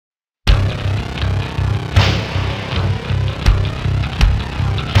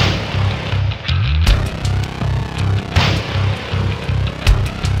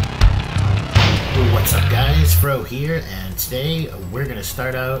Fro here, and today we're going to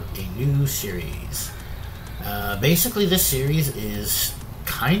start out a new series. Basically, this series is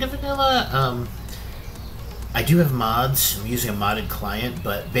kind of vanilla. I do have mods. I'm using a modded client,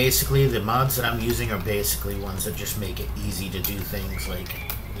 but basically the mods that I'm using are basically ones that just make it easy to do things like,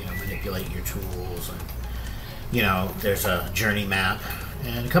 you know, manipulate your tools, and, you know, there's a journey map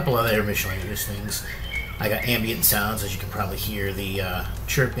and a couple other miscellaneous things. I got ambient sounds, as you can probably hear the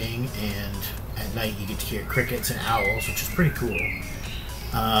chirping, and at night you get to hear crickets and owls, which is pretty cool.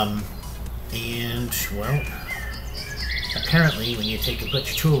 And, well, apparently when you take and put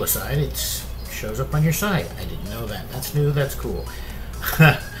your tool aside, it shows up on your side. I didn't know that. That's new. That's cool.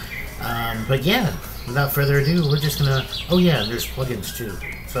 But yeah, without further ado, we're just gonna... Oh yeah, and there's plugins too.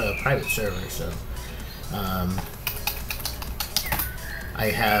 It's a private server, so... I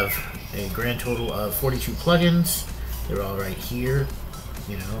have a grand total of 42 plugins. They're all right here,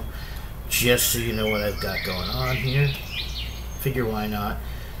 you know, just so you know what I've got going on here. Figure why not.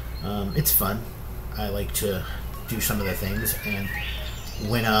 It's fun. I like to do some of the things, and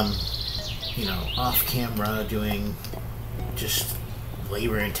when I'm, you know, off camera doing just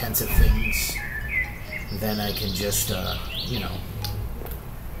labor intensive things, then I can just, you know,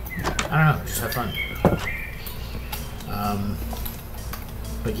 I don't know, just have fun.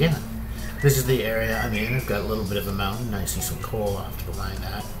 But yeah, this is the area I'm in. I've got a little bit of a mountain. I see some coal. I'll have to go mine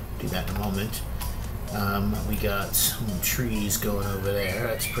that. Do that in a moment. We got some trees going over there.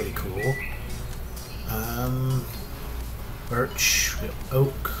 That's pretty cool. Birch, we have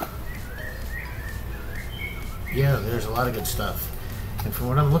oak. Yeah, there's a lot of good stuff. And from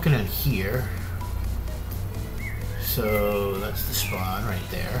what I'm looking at here, so that's the spawn right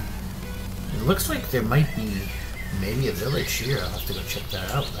there. It looks like there might be maybe a village here. I'll have to go check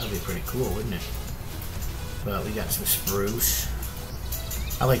that out. That'd be pretty cool, wouldn't it? But we got some spruce.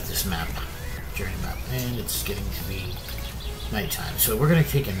 I like this map, journey map, and it's getting to be nighttime. So we're gonna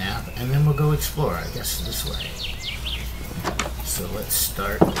take a nap and then we'll go explore, I guess, this way. So let's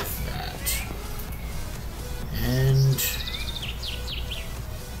start with that. And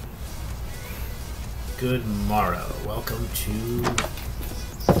good morrow. Welcome to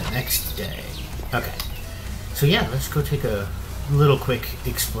the next day. Okay. So yeah, let's go take a little quick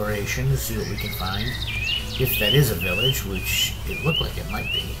exploration to see what we can find. If that is a village, which it looked like it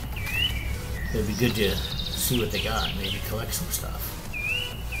might be. It'd be good to see what they got, maybe collect some stuff.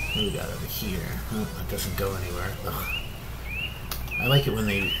 What do we got over here? Oh, it doesn't go anywhere. Ugh. I like it when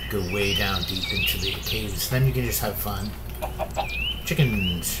they go way down deep into the caves. Then you can just have fun.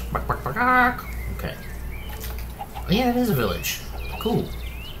 Chickens! Bark, bark, bark, bark. Okay. Oh yeah, it is a village. Cool.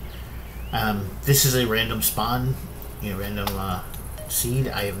 This is a random spawn, you know, random seed.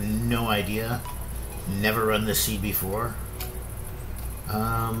 I have no idea. Never run this seed before.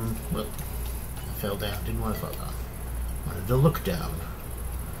 Well, I fell down. Didn't want to fall down. Wanted to look down.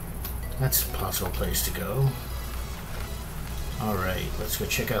 That's a possible place to go. Alright, let's go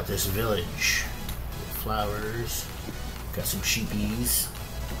check out this village. Flowers. Got some sheepies.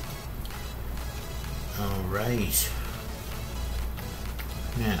 Alright.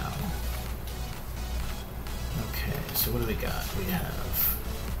 Now. Okay, so what do we got? We have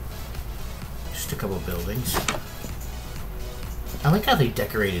just a couple buildings. I like how they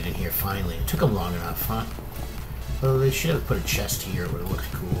decorated in here finally. It took them long enough, huh? Well, they should have put a chest here. It would have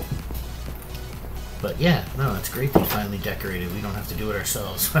looked cool. But yeah, no, it's great they finally decorated. We don't have to do it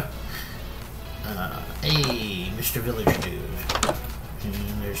ourselves. Hey, Mr. Village Dude.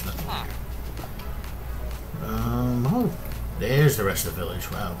 And there's nothing here. Oh, there's the rest of the village.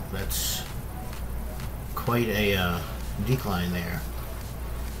 Wow, that's quite a decline there.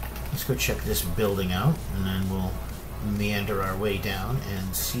 Let's go check this building out, and then we'll meander our way down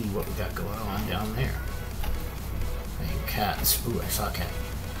and see what we got going on down there. And cats. Ooh, I saw a cat.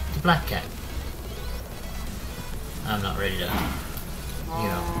 It's a black cat. I'm not ready to, you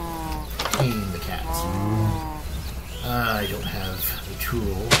know, tame the cats. I don't have the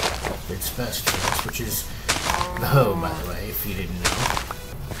tool that's best for this, which is the hoe, by the way, if you didn't know.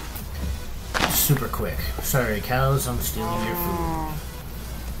 Super quick. Sorry, cows, I'm stealing your food.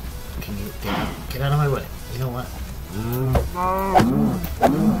 Can you get out of my way? You know what?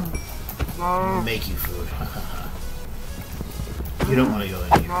 I'll make you food. You don't want to go in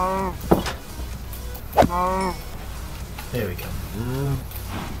here. There we go.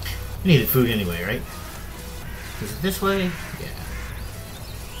 We needed food anyway, right? Is it this way? Yeah.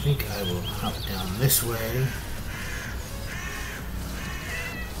 I think I will hop down this way.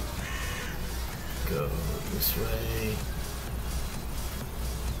 Go this way.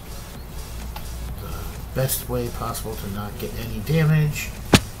 The best way possible to not get any damage.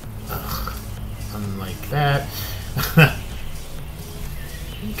 Ugh. unlike that.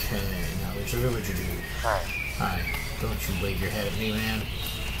 Okay, now there's a villager dude. Hi. Don't you wave your head at me, man.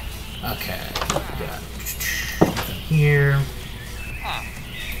 Okay, got nothing here.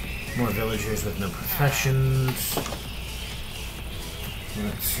 More villagers with no professions.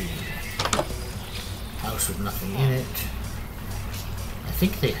 Let's see. House with nothing in it. I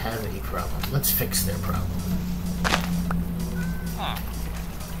think they have a problem. Let's fix their problem.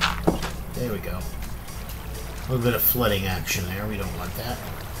 There we go. A little bit of flooding action there. We don't want that.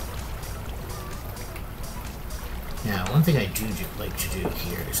 Now, one thing I do like to do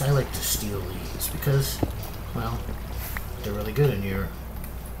here is I like to steal these because, well, they're really good in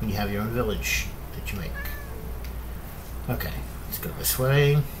when you have your own village that you make. Okay, let's go this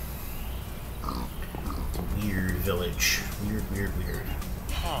way. It's a weird village. Weird.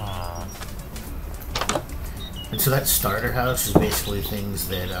 And so that starter house is basically things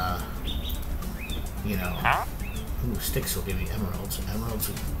that, you know... Ooh, sticks will give me emeralds. Emeralds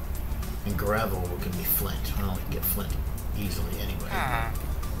and gravel will give me flint. I don't get flint easily anyway.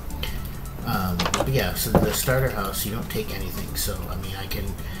 But yeah, so the starter house, you don't take anything. So, I mean, I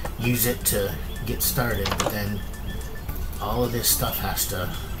can use it to get started, but then all of this stuff has to,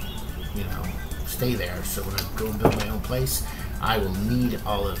 you know, stay there. So when I go and build my own place, I will need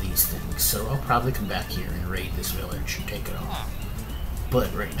all of these things. So I'll probably come back here and raid this village and take it all.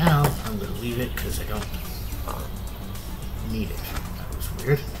 But right now, I'm going to leave it because I don't need it. That was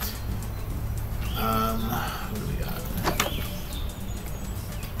weird. What do we got?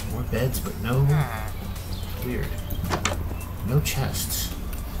 More beds, but no... Weird. No chests.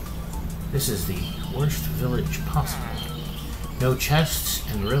 This is the worst village possible. No chests,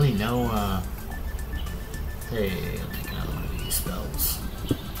 and really no, Hey, I'm taking out one of these spells.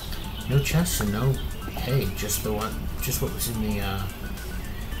 No chests and no... Hey, just the one... Just what was in the,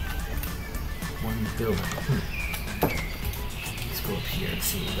 one building. Let's go up here and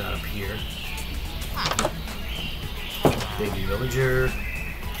see what we got up here. Baby villager.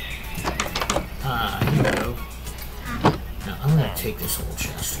 Ah, here we go. Now, I'm gonna take this whole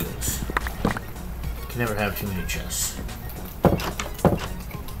chest, because you can never have too many chests.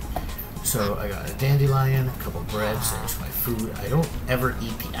 So, I got a dandelion, a couple breads, there's my food. I don't ever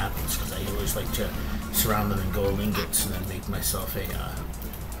eat the apples, because I always like to surround them in gold ingots and then make myself a,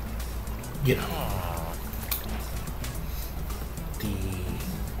 you know, the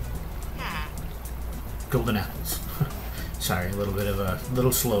golden apples. Sorry, a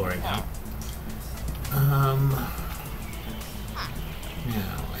little slow right now.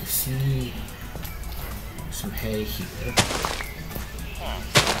 Now, I see some hay here.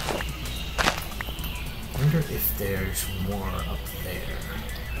 I wonder if there's more up there.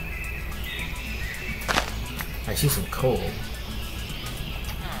 I see some coal.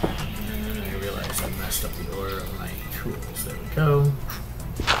 And I realize I messed up the order of my tools. There we go.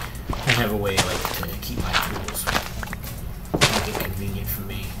 I have a way I like to keep my tools. Make it convenient for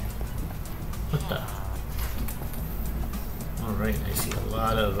me. What the? Alright, I see a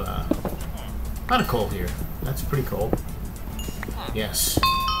lot of coal here. That's pretty cool. Yes,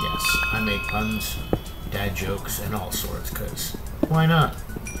 I make puns, dad jokes, and all sorts, because why not?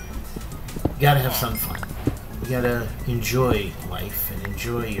 You gotta have some fun. You gotta enjoy life and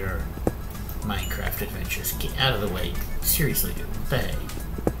enjoy your Minecraft adventures. Get out of the way. Seriously, dude. What the heck?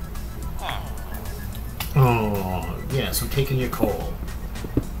 Oh, yes, I'm taking your coal.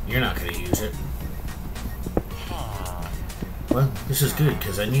 You're not gonna use it. Well, this is good,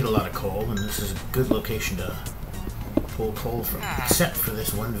 because I need a lot of coal, and this is a good location to pull coal from. Except for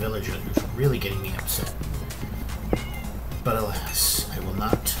this one villager who's really getting me upset. But alas, I will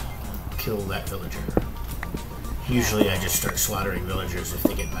not kill that villager. Usually I just start slaughtering villagers if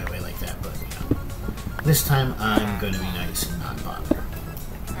they get in my way like that, but, you know. This time I'm going to be nice and not bother.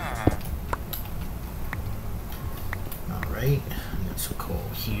 Alright, got some coal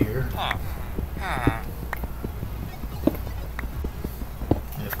here.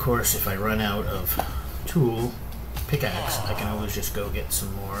 And of course, if I run out of pickaxe, I can always just go get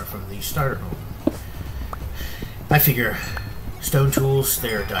some more from the starter home. I figure stone tools,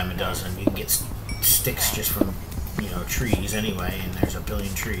 they're a dime a dozen. You can get sticks just from, you know, trees anyway, and there's a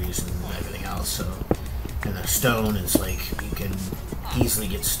billion trees and everything else, so... And the stone is like, you can easily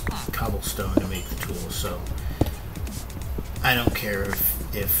get cobblestone to make the tools, so... I don't care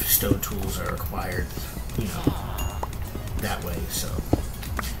if stone tools are acquired, you know, that way, so...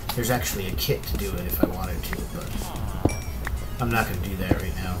 There's actually a kit to do it if I wanted to, but... I'm not going to do that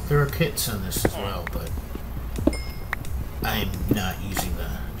right now. There are kits on this as well, but... I'm not using the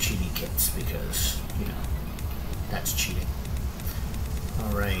cheaty kits because, you know, that's cheating.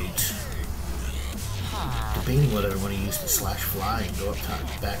 Alright. debating whether I want to use the slash fly and go up top,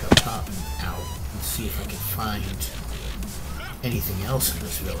 back up top and out and see if I can find anything else in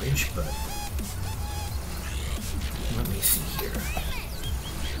this village, but let me see here.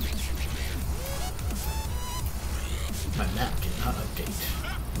 My map did not update.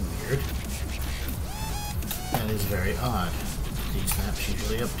 Weird. That is very odd. These maps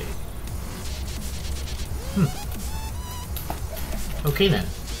usually update. Okay then.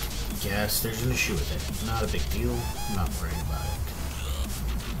 Yes, there's an issue with it. Not a big deal. I'm not worried about it.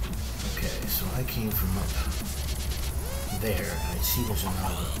 Okay, so I came from up there. I see there's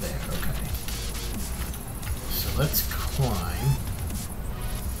another up there. Okay. So let's climb.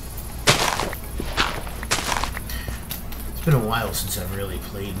 It's been a while since I've really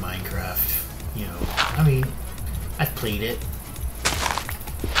played Minecraft. You know, I mean, I've played it.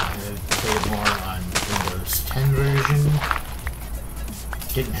 I've played it more on Windows 10 version.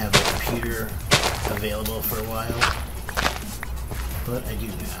 Didn't have a computer available for a while, but I do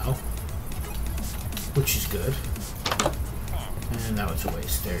now, which is good. And now it's a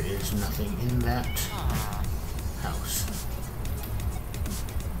waste. There is nothing in that house.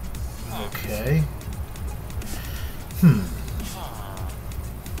 Okay.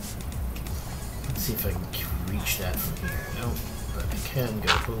 Let's see if I can reach that from here. Nope, but I can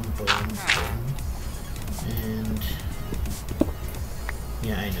go boom, boom, boom. And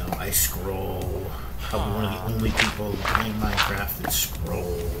yeah, I know, I scroll. Probably one of the only people playing Minecraft that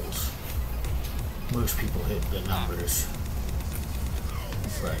scrolls. Most people hit the numbers.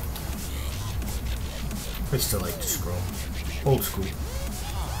 Right. I still like to scroll. Old school.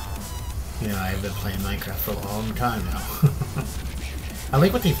 You know, I've been playing Minecraft for a long time now. I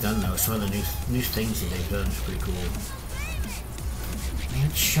like what they've done though. Some of the new things that they've done is pretty cool. And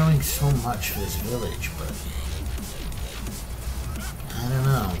it's showing so much for this village, but I don't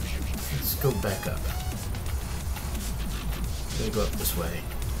know. Let's go back up. Gotta go up this way.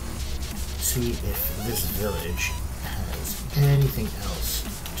 See if this village has anything else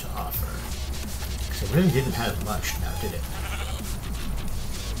to offer. Because it really didn't have much now, did it?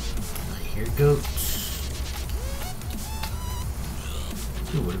 I hear goats.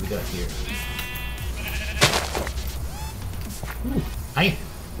 Ooh, what do we got here? Ooh, iron.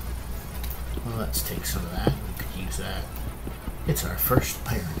 Well, let's take some of that. We could use that. It's our first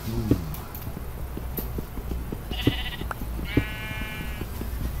iron. Ooh.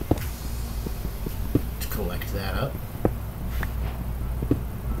 To collect that up.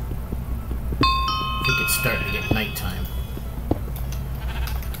 I think it's starting to get nighttime.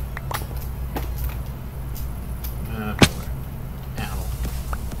 Ow.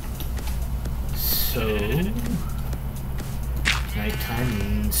 So nighttime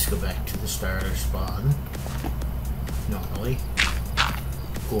means go back to the starter spawn normally,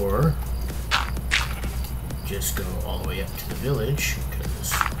 or just go all the way up to the village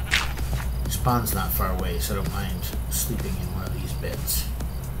because the spawn's not far away, so I don't mind sleeping in one of these beds.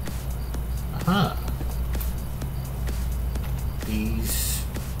 Aha! These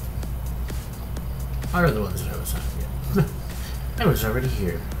are the ones that I was on here. I was already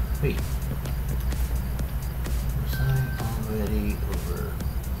here. Wait. Was I already over?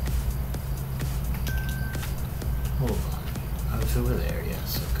 Hold on. I was over there,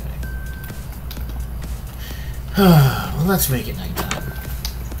 yes, okay. Well, let's make it nighttime.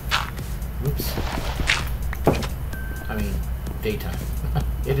 Whoops. I mean, daytime.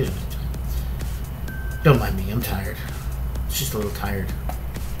 It is nighttime. Don't mind me, I'm tired. It's just a little tired.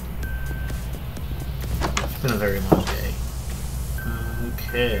 It's been a very long day.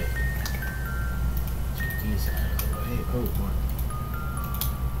 Okay. Let's get these out of the way. Oh,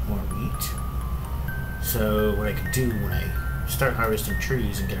 more wheat. So what I can do when I start harvesting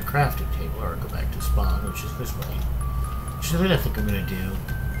trees and get a crafting table, or go back to spawn, which is this way. Which is what I think I'm going to do.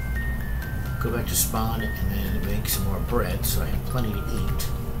 Go back to spawn and then make some more bread so I have plenty to eat.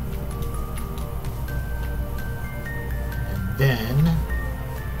 And then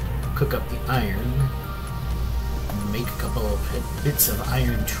cook up the iron, make a couple of bits of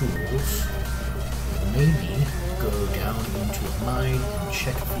iron tools, maybe go down into a mine and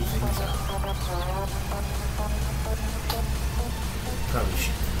check a few things out. Probably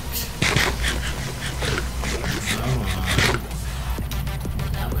shouldn't. Come on.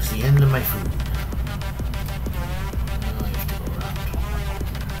 That was the end of my food. Now I have to go around.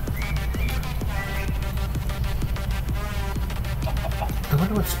 I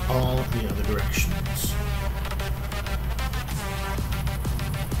wonder what's all the other directions.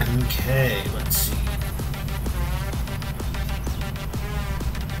 Okay, let's see.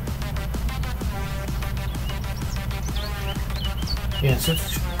 Yeah, so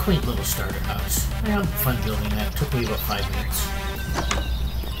it's quaint little starter house. I had fun building that. It took me about 5 minutes.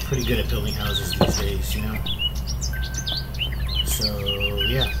 Pretty good at building houses these days, you know? So,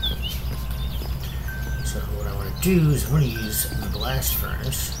 yeah. So what I want to do is I'm going to use the blast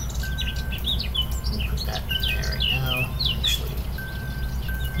furnace. I'm going to put that in there right now. Actually,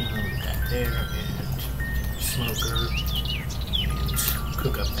 I'll leave that there. And smoker. And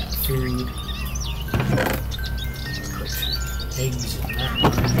cook up that food. Put eggs in that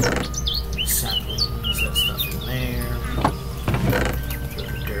one. Saplings, that stuff in there. Put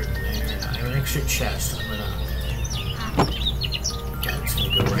the dirt in there. Now I have an extra chest. I'm going to... That's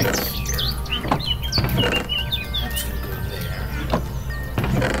going to go right here. That's going to go there.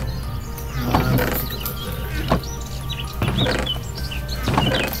 I think I'll put the...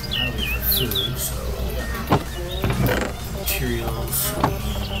 I'll leave for food, so... Materials.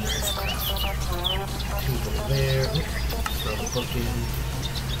 And there's a craft table there. Throw the book in.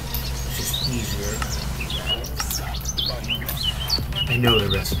 It's just easier. I know the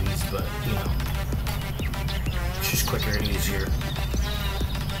recipes, but, you know, it's just quicker and easier.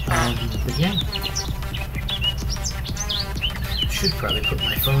 But yeah. Should probably put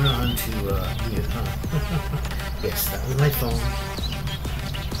my phone on to mute, huh? Yes, that was my phone.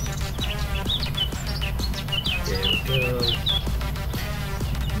 There we go.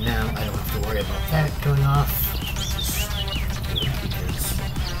 Now I don't have to worry about that going off. Because,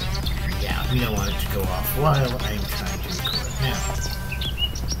 yeah, we don't want it to go off while I'm trying to record now.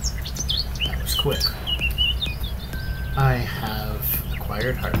 That was quick. I have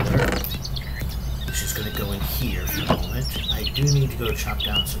acquired hardware, which is going to go in here for the moment. I do need to go chop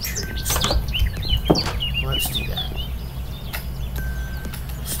down some trees. Let's do that.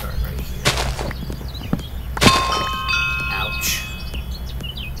 We'll start right here. Ouch.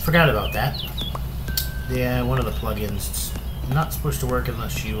 Forgot about that. Yeah, one of the plugins is not supposed to work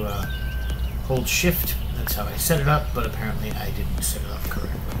unless you hold shift. That's how I set it up, but apparently I didn't set it up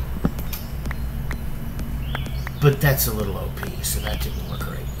correctly. But that's a little OP, so that didn't work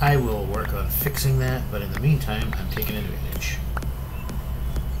right. I will work on fixing that, but in the meantime, I'm taking advantage.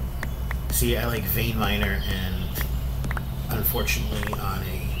 See, I like Vein Miner, and unfortunately on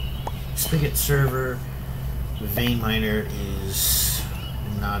a Spigot server, Vein Miner is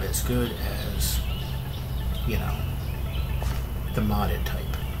not as good as, you know, the modded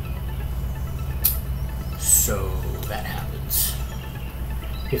type. So that happens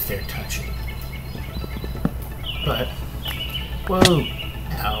if they're touchy. But, whoa,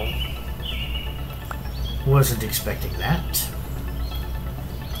 ow. Wasn't expecting that.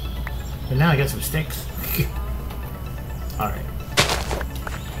 But now I got some sticks. Alright.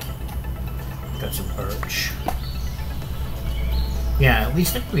 Got some birch. Yeah, at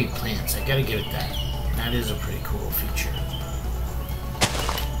least I can read plants. I gotta give it that. That is a pretty cool feature.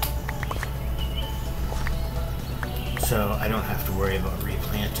 So I don't have to worry about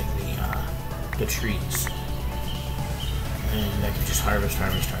replanting the trees. And I can just harvest.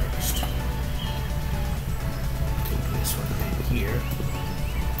 Take this one right here.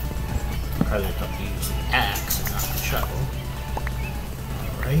 Probably have to use the axe and not the shovel.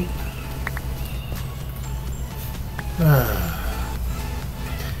 Alright.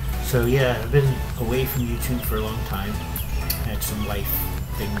 So yeah, I've been away from YouTube for a long time. Had some life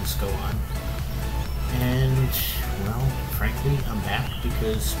things go on. And, well, frankly, I'm back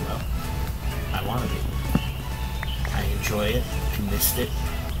because, well, I want to be. I enjoy it. I missed it.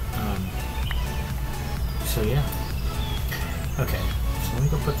 So yeah. Okay, so let me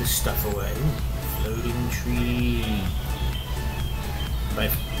go put this stuff away. Ooh, floating tree. By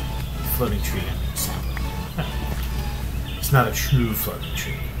floating tree, I mean sapling. It's not a true floating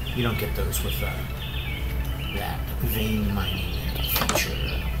tree. You don't get those with that vein mining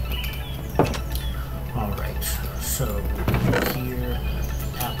feature. Alright, so here,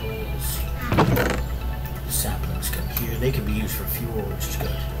 apples. Saplings come here. They can be used for fuel, which is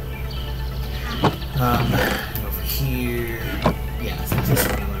good. Over here, yeah, I think this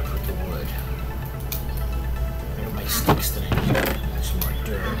one I'm going to put the wood. I got my sticks that I need. There's some more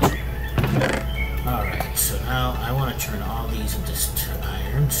dirt. Alright, so now I want to turn all these into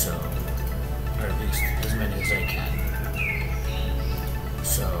iron, so, or at least as many as I can.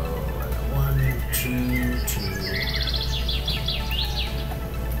 So, I got 1, 2, 2.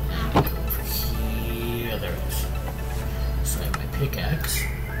 There it is. So I have my pickaxe,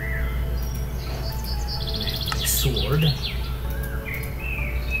 and I have my sword, and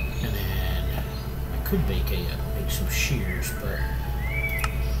then I could make some shears, but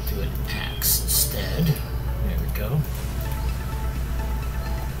I'll do an axe instead. There we go.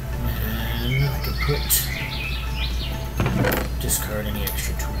 And I can put this discard any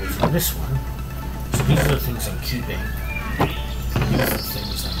extra tools in this one. So these are the things I'm keeping. These are the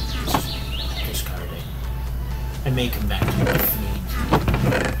things I'm discarding. I may come back to it if need.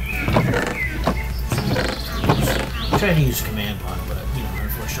 Try to use command block, but you know,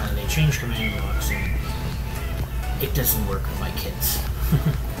 unfortunately they changed command blocks and it doesn't work with my kits.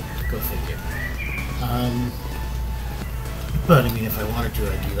 Go figure. But I mean, if I wanted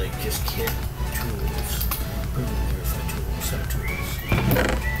to, I'd do like just kit tools. Put in there for a tool, set of tools.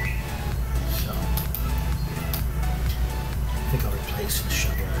 So I think I'll replace the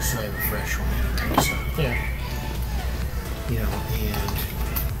shoveler so I have a fresh one anyway. So there. You know, and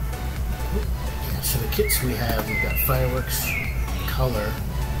yeah, so the kits we have, we've got fireworks, color,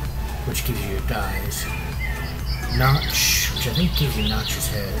 which gives you your dies, notch, which I think gives you Notch's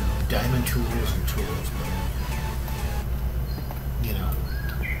head, diamond tools and tools, but you know,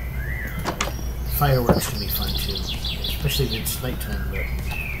 fireworks can be fun too, especially if it's nighttime, but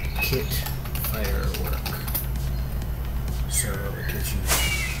kit firework. So it gives you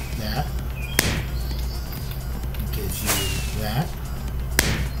that. Gives you that.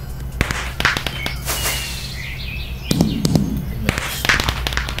 And this.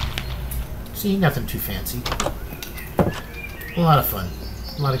 See, nothing too fancy. A lot of fun.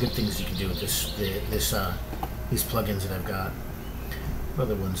 A lot of good things you can do with these plugins that I've got. What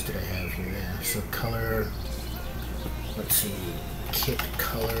other ones did I have here? Yeah, so color. Let's see. Kit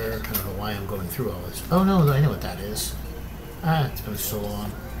color. I don't know why I'm going through all this. Oh no, I know what that is. It's been so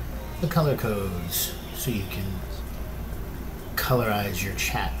long. The color codes. So you can colorize your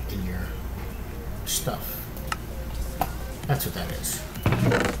chat in your stuff. That's what that is.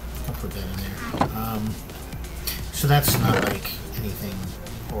 I'll put that in there. So that's not like anything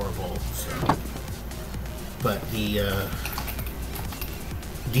horrible. So, but the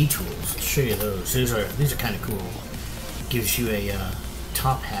D tools. I'll show you those. These are kind of cool. Gives you a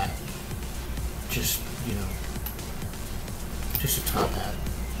top hat. Just you know, just a top hat.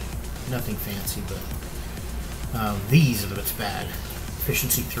 Nothing fancy, but. These are the bits bad.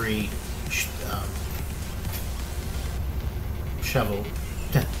 Efficiency 3, shovel,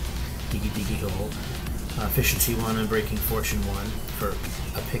 diggy hole. Efficiency 1 and breaking fortune 1 for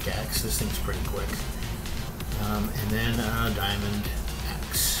a pickaxe. This thing's pretty quick. And then diamond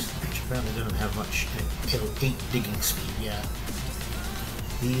axe, which apparently doesn't have much. 8 digging speed. Yeah.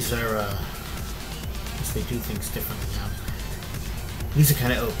 These are. Guess they do things differently now. These are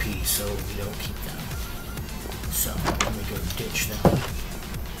kind of OP, so we don't keep them. So let me go ditch them.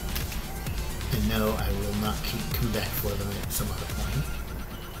 And no, I will not come back for them at some other point.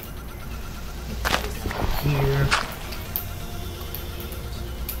 Let's go down here.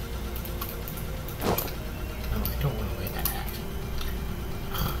 Oh, I don't want to wear that hat.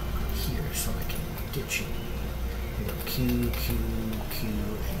 Here, so I can ditch it. We go Q, Q, Q,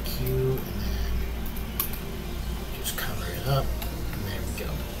 and Q, and then just cover it up. And there we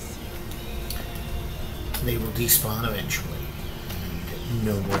go. They will despawn eventually, and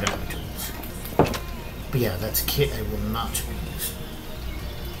no more diamond tools. But yeah, that's a kit I will not be using.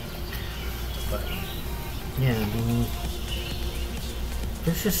 But yeah, I mean,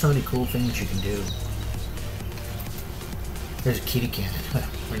 there's just so many cool things you can do. There's a kitty cannon.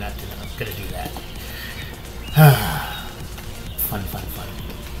 We're not gonna do that. Fun.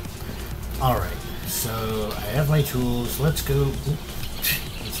 All right, so I have my tools. Let's go.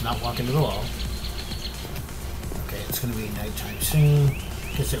 Let's not walk into the wall. It's going to be nighttime soon.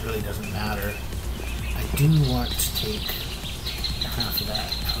 I guess it really doesn't matter. I do want to take half of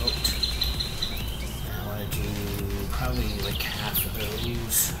that out. And I want to do probably like half of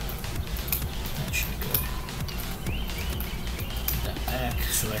those. That should be good. Put that back.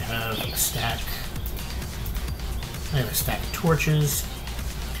 So I have a stack. I have a stack of torches.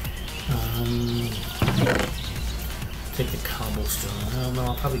 Take the cobblestone. Oh no,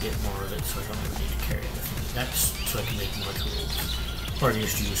 I'll probably get more of it, so I don't really need to carry it with me. That's so I can make more tools. Or I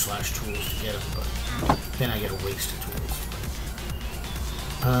used to use /tools to get them, but then I get a waste of tools.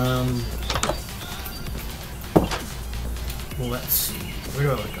 Well, let's see. Where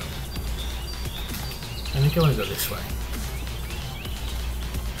do I want to go? I think I want to go this way.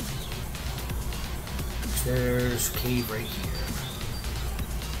 There's a cave right here.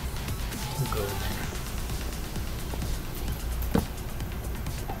 We'll go in there.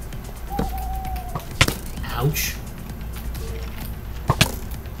 Ouch.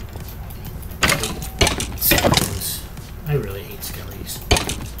 Skeletons. I really hate skellies.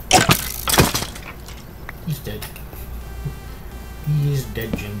 He's dead. He's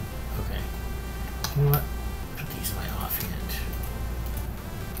dead, Jim. Okay. You know what? Put these in my offhand.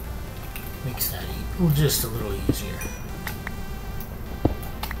 Makes that just a little easier.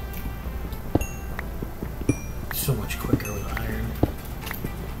 so much quicker with iron.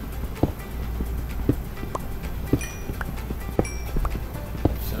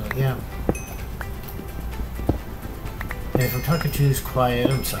 So yeah. And if I'm talking too quiet,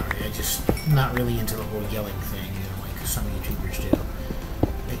 I'm sorry. I'm not really into the whole yelling thing, you know, like some YouTubers do.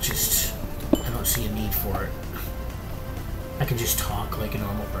 I don't see a need for it. I can just talk like a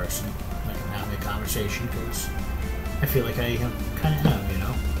normal person. I can have a conversation because I feel like I kind of am, you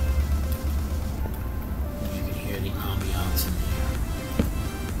know. You can hear the ambiance in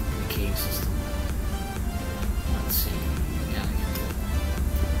the cave system. Let's see. Yeah, I get that.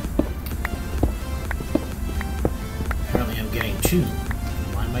 Apparently I'm getting 2.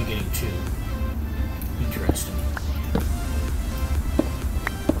 Why am I getting 2? Interesting.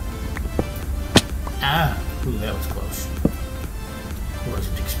 Ah! Ooh, that was close. I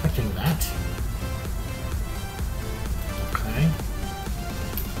wasn't expecting that. Okay.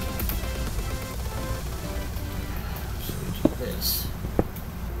 So we do this.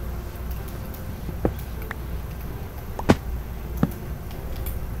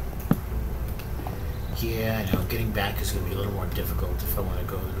 Yeah, I know. Getting back is going to be a little more difficult if I want to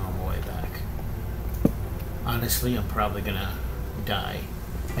go the normal way back. Honestly, I'm probably going to die.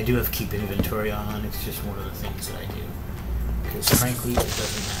 I do have keep inventory on. It's just one of the things that I do. Because frankly, it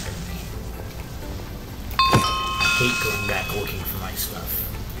doesn't matter to me. I hate going back looking for my stuff.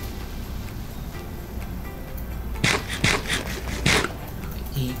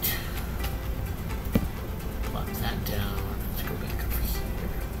 Eat. Plop that down. Let's go back over here.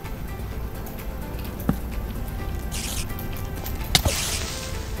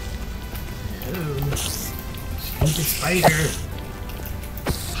 No. Stupid spider.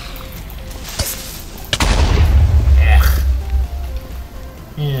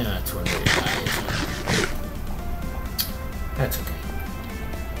 Yeah, that's what it is. That's okay.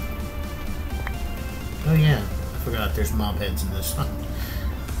 Oh yeah, I forgot there's mob heads in this one.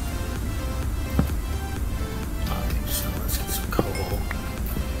 Alright, so let's get some coal.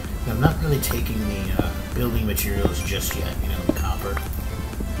 Now, I'm not really taking the building materials just yet, you know, the copper.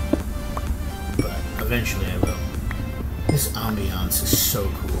 But eventually I will. This ambiance is so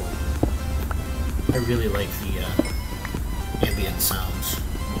cool. I really like the ambient sounds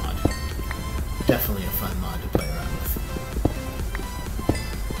mod. Definitely a fun mod to play around with.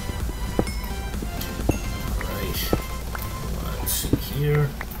 Alright, let's see here.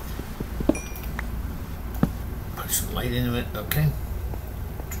 Put some light into it, okay.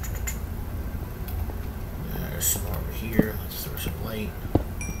 There's some more over here. Let's throw some light.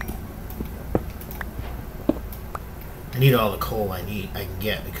 I need all the coal I can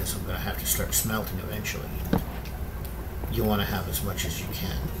get because I'm going to have to start smelting eventually. You want to have as much as you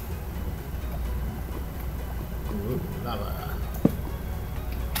can. Ooh, lava.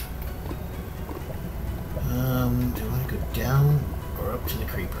 Do I want to go down or up to the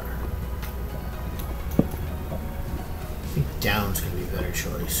creeper? I think down's going to be a better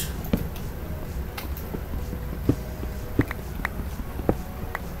choice.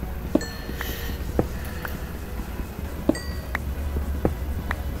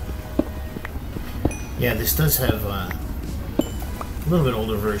 Yeah, this does have a little bit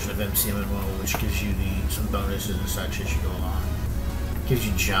older version of MCMMO, which gives you some bonuses and such as you go along. It gives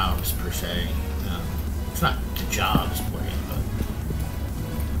you jobs per se. It's not the jobs play, but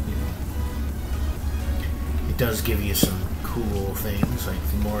it does give you some cool things. Like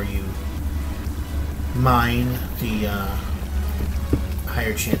the more you mine, the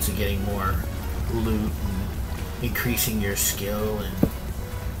higher chance of getting more loot and increasing your skill and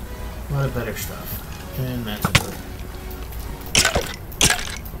a lot of better stuff. And that's a good.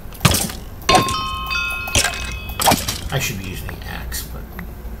 I should be using the axe, but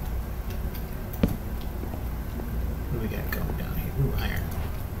what do we got going down here? Ooh, iron.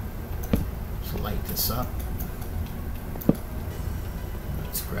 Let's light this up.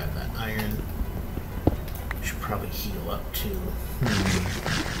 Let's grab that iron. Should probably heal up too.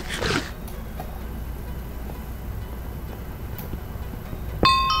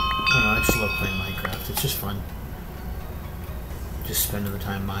 I just love playing Minecraft. It's just fun. Just spending the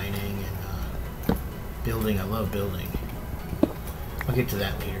time mining and building. I love building. I'll get to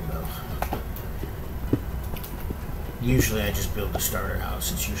that later though. Usually I just build a starter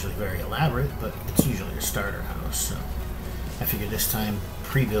house. It's usually very elaborate, but it's usually a starter house. So I figured this time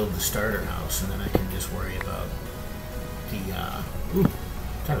pre-build the starter house and then I can just worry about the ooh,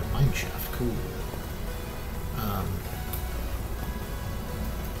 that was mine shaft. Cool.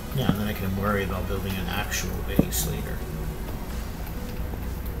 Yeah, and then I can worry about building an actual base later.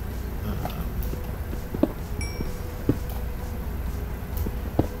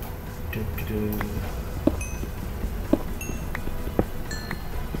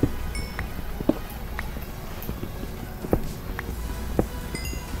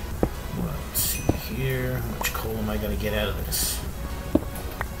 get out of this.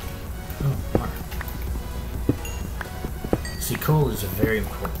 Oh, more. See, coal is a very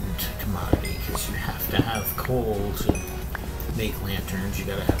important commodity because you have to have coal to make lanterns. You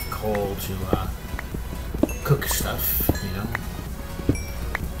gotta have coal to cook stuff, you know.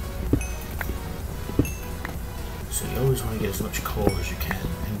 So you always want to get as much coal as you can.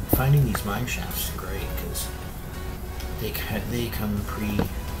 And finding these mine shafts is great because they come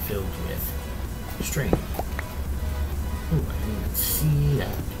pre-filled with string. Ooh, I didn't even see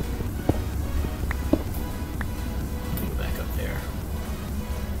that. Let me go back up there.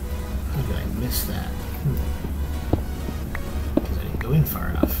 How did I miss that? Because I didn't go in far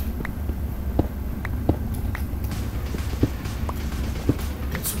enough.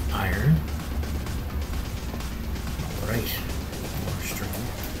 Got some iron. Alright. More string.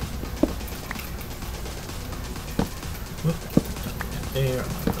 Whoop. Put that there. I'm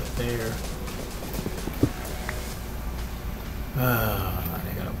going to put it there. I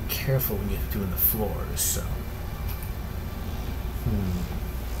gotta be careful when you're doing the floors, so.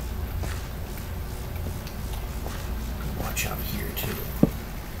 Watch out here, too.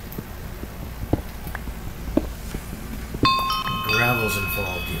 When gravel's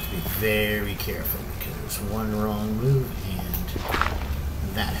involved, you have to be very careful because one wrong move and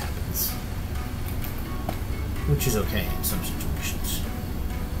that happens. Which is okay in some situations.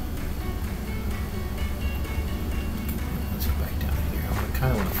 I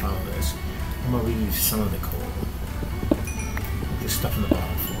kind of want to follow this. I'm going to leave some of the coal. This stuff in the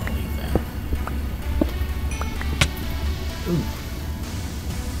bottom floor, I'll leave that. Ooh.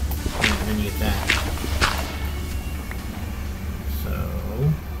 And then you get that. So,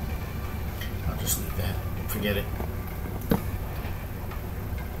 I'll just leave that. Don't forget it.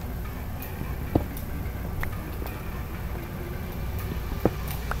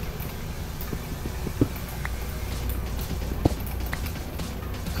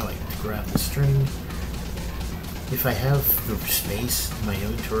 String. If I have the space in my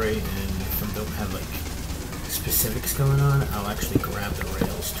inventory and if I don't have like specifics going on, I'll actually grab the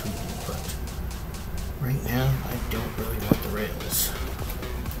rails too, but right now I don't really want the rails.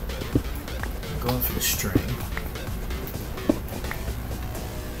 I'm going for the string.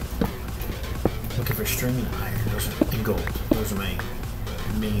 Looking for string and iron, and gold. Those are my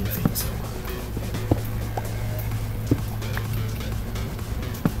main things I want.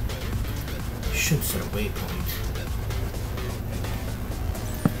 Should set a waypoint.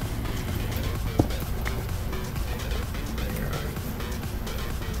 There.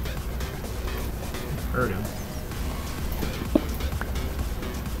 Heard him.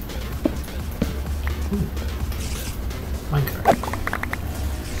 Ooh. Minecart.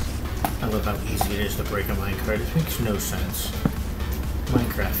 I love how easy it is to break a minecart. It makes no sense.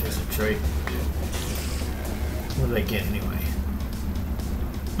 Minecraft physics, right? What did I get anyway?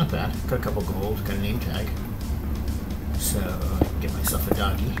 Not bad. Got a couple gold. Got a name tag. So I can get myself a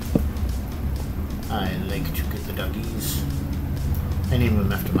doggy. I like to get the doggies. I name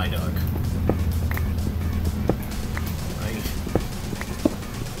them after my dog. Right.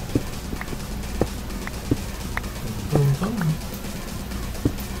 Boom, boom.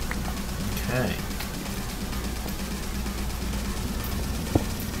 Okay.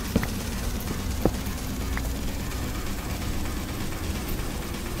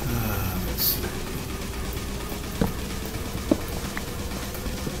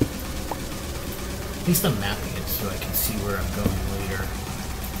 At least I'm mapping it so I can see where I'm going later.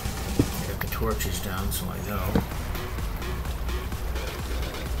 I got the torches down so I know.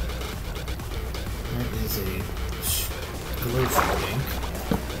 That is a glow ink.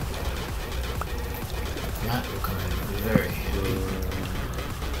 That will come in very handy.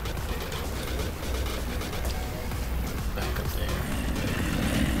 Back up there.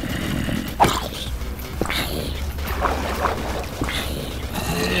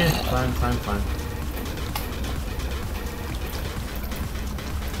 Yeah, climb.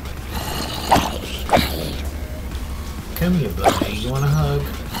 Come here, buddy. You want a hug?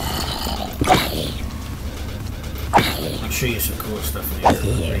 I'll show you some cool stuff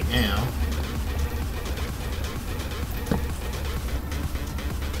later. Right now.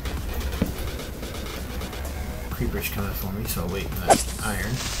 Creeper's coming for me, so I'll wait for that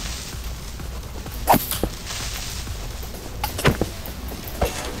iron.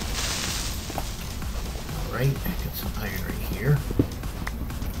 Alright, got some iron right here.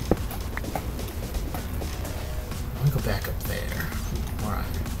 I'll go back up there. More iron.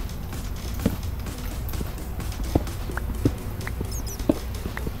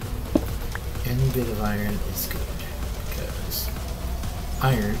 Any bit of iron is good, because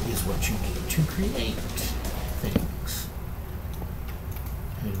iron is what you need to create things.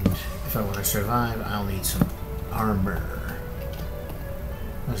 If I want to survive, I'll need some armor.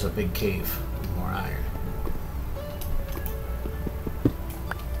 There's a big cave. More iron.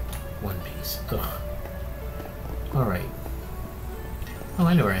 One piece. Ugh. Alright. Oh,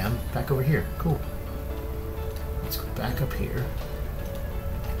 I know where I am. Back over here. Cool. Let's go back up here.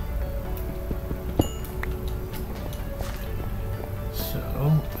 So, I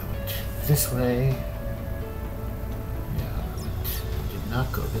went this way. Yeah, I did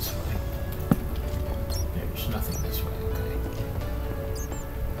not go this way. There's nothing this way. Okay.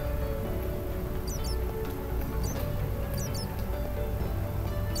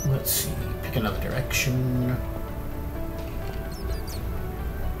 Let's see. Pick another direction.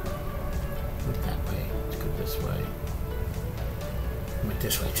 Look that way. Let's go this way. I went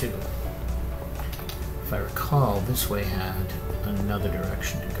this way too. If I recall, this way had another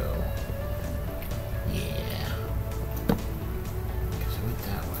direction to go. Yeah. Because I went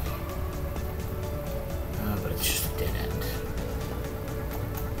that way. But it's just a dead end.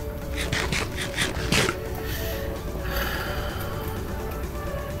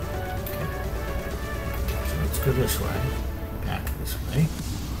 Go this way, back this way.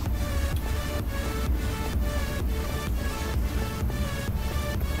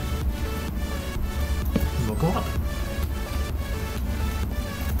 And we'll go up.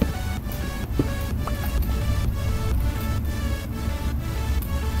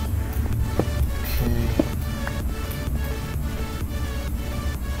 Okay.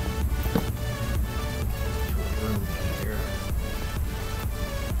 To a room here.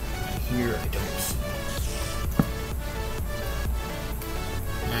 Here I don't see.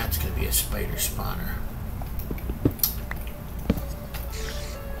 That's going to be a spider spawner.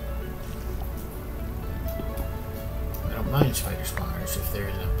 I don't mind spider spawners if they're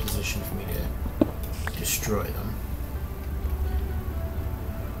in a position for me to destroy them.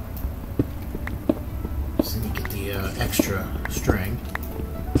 So then you get the extra string,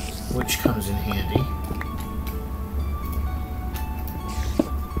 which comes in handy.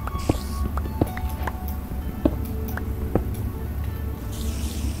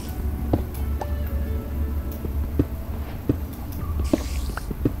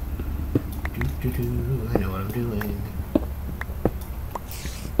 I know what I'm doing.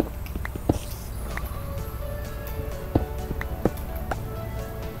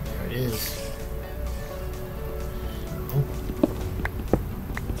 There it is. So.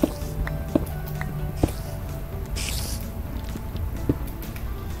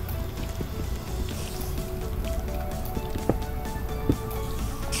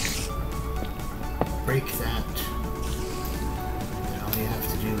 Break that. All you have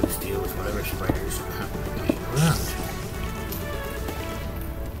to do is deal with whatever spiders happen to be around.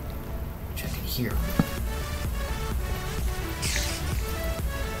 Check it here.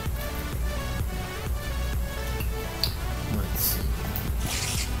 Let's see.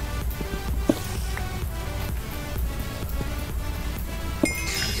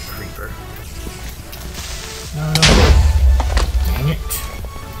 There's a creeper. No. Dang it.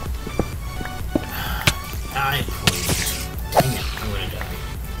 I poisoned. Dang it, I'm gonna die.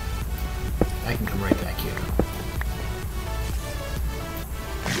 I can come right back here.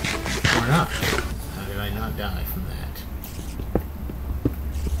 Or not. How did I not die from that?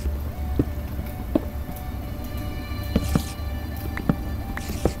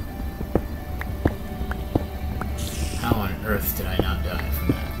 How on earth did I not die from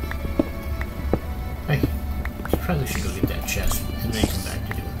that? Hey, I probably should go get that chest and then come back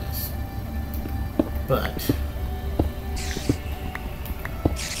to doing this. But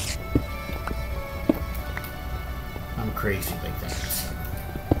I'm crazy like that. So.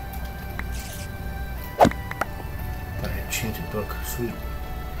 Got an enchanted book. Sweet.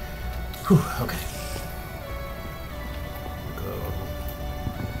 Whew, okay. Go.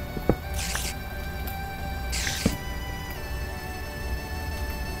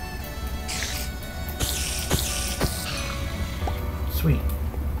 Sweet.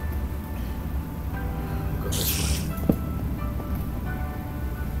 We'll go this way.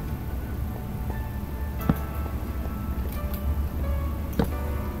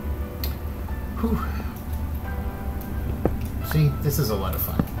 Whew. See, this is a lot of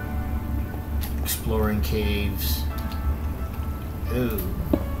fun. Exploring caves. Ooh,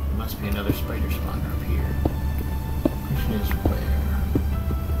 must be another spider spawner up here. Question is where?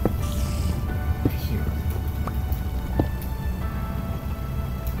 Here.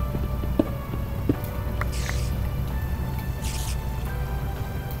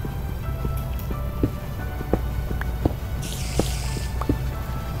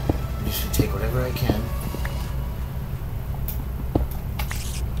 I'm just gonna take whatever I can.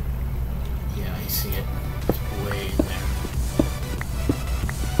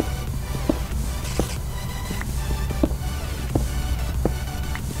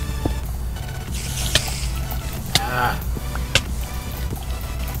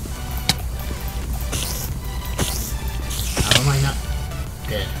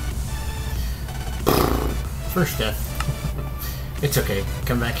 dead. First death. It's okay.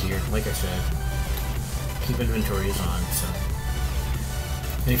 Come back here. Like I said, keep inventories on. So,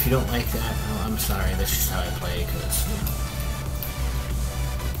 and if you don't like that, well, I'm sorry. That's just how I play. Because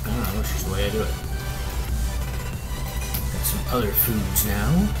I don't know. It's just the way I do it. Got some other foods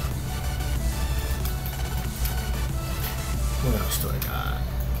now. What else do I got?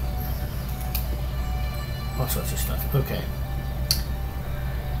 All sorts of stuff. Okay.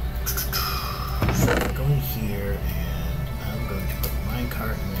 So I'm going here, and I'm going to put my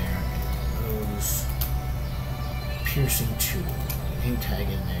cart in there, and those piercing tube, name tag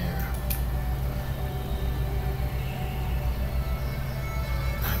in there.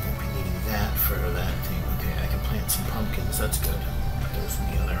 I won't be needing that for that thing. Okay, I can plant some pumpkins. That's good. Put those in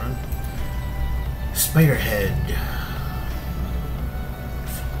the other one. Spiderhead.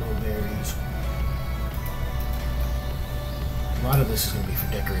 Berries. A lot of this is going to be for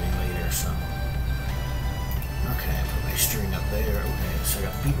decorating later, so. Okay, I put my string up there. Okay, so I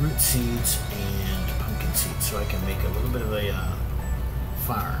got beetroot seeds and pumpkin seeds, so I can make a little bit of a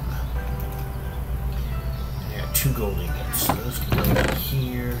farm. And I got 2 gold ingots, so those can go in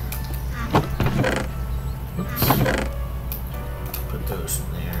here. Oops. Put those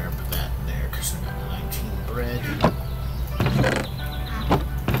in there, put that in there, because I got 19 bread.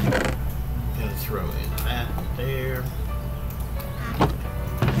 Gonna throw in that there.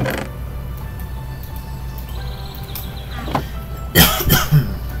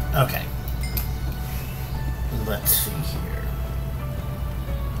 Okay. Let's see here.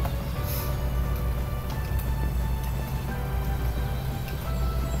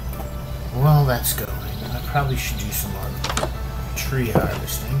 While that's going, I probably should do some more tree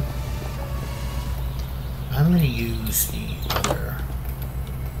harvesting. I'm going to use the other.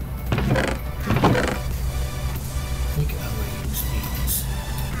 I think I'm going to use these.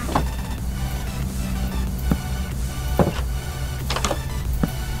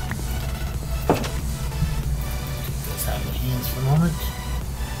 Take those out of my hands for a moment.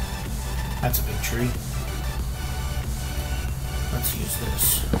 That's a big tree. Let's use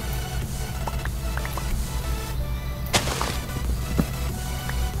this.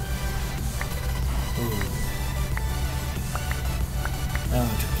 That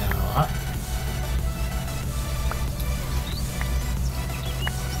one took down a lot.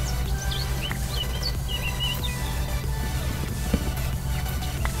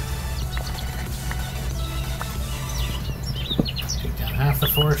 Take down half the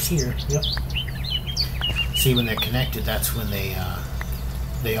forest here. Yep. See, when they're connected, that's when they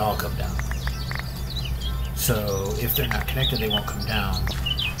all come down. So if they're not connected, they won't come down.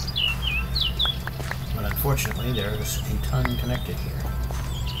 But unfortunately, there's a ton connected here.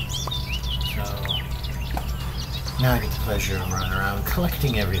 So now I get the pleasure of running around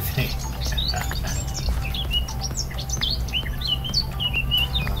collecting everything.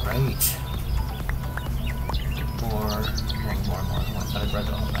 Alright. More. I thought I read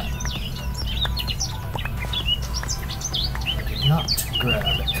all that. I did not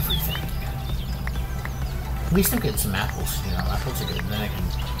grab everything. At least I'm getting some apples. You know, apples are good. And then I can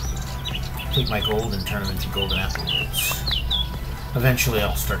take my gold and turn them into golden apples. Eventually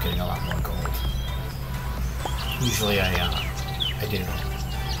I'll start getting a lot more gold. Usually I do.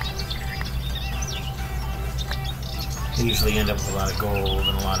 I usually end up with a lot of gold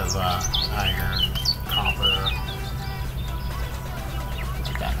and a lot of iron, copper.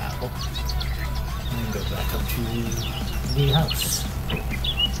 Get that apple. And then go back up to the house.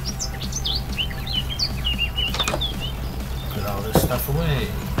 Put all this stuff away.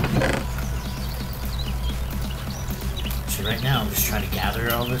 See, right now I'm just trying to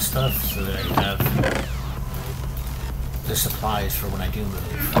gather all this stuff so that I have the supplies for when I do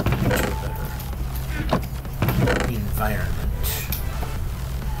move into a better environment.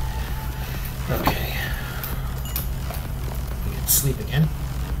 Okay. We can sleep again.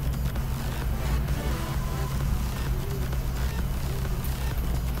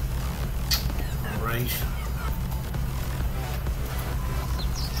 Alright.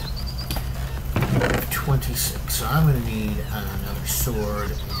 26, so I'm going to need another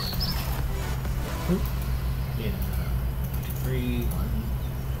sword. Yeah, 3, 1.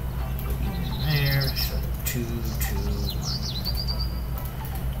 Put you in there. So 2, 2,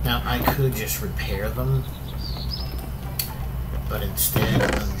 1. Now I could just repair them, but instead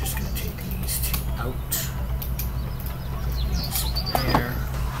I'm just going to take these 2 out. Put these there.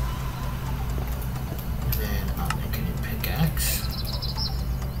 And then I'll make a new pickaxe.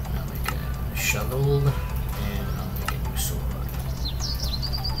 Shovel, and I'll make a new sword.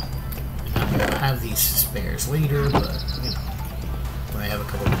 I'll have these spares later, but you know, when I have a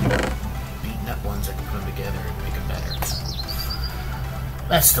couple ones, I can put them together and make them better. So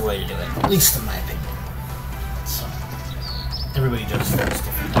that's the way to do it, at least in my opinion. So everybody does things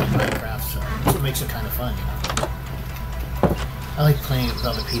differently in Minecraft, so that's what makes it kind of fun, you know. I like playing it with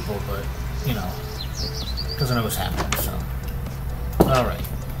other people, but, you know, it doesn't always happen, so. Alright.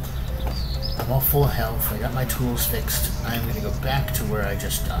 I'm all full of health, I got my tools fixed. I'm going to go back to where I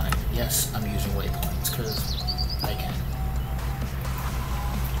just died. Yes, I'm using waypoints, because I can.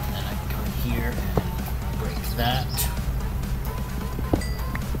 And then I can come in here and break that.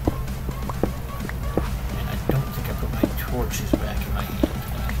 And I don't think I put my torches back in my hand,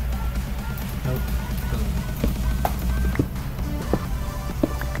 did I? Nope. Boom.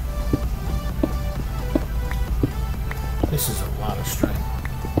 This is a lot of strength.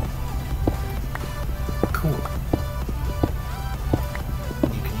 Cool.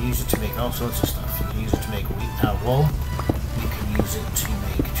 You can use it to make all sorts of stuff. You can use it to make wool. You can use it to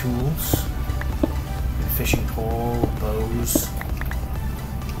make tools, fishing pole, bows.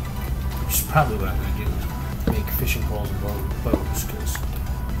 Which is probably what I'm going to do. Make fishing poles and bows,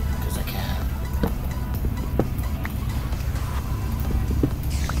 because I can.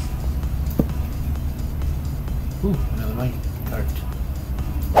 Ooh, another mine cart.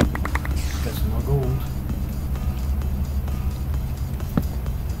 Got some more gold.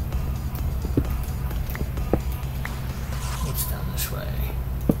 What's down this way?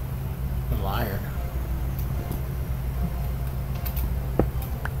 A little iron.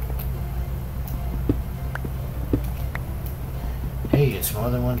 Hey, it's more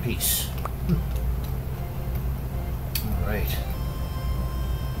than one piece. Alright.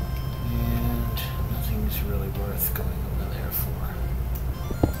 And nothing's really worth going over there for.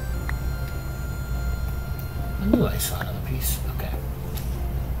 I knew I saw another piece. Okay.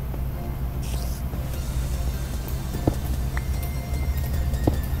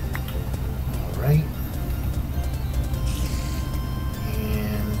 Alright.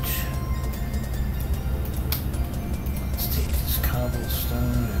 And let's take this cobblestone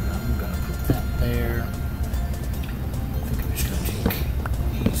and I'm going to put that there. I think I'm just going to take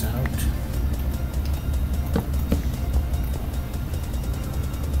these out.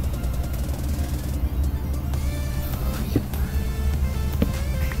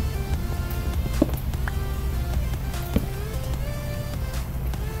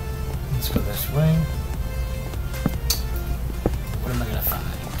 Let's go this way. What am I gonna find?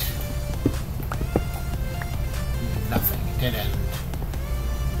 Nothing. Dead end.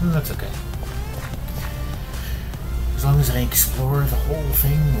 That's okay. As long as I explore the whole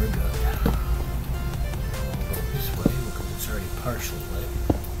thing, we're good. We'll go this way because it's already partially lit.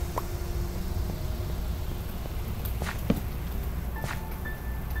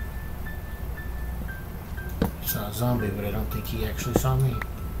 I saw a zombie, but I don't think he actually saw me.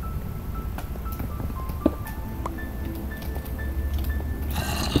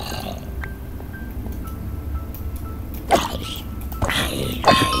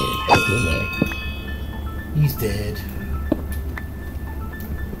 He's dead.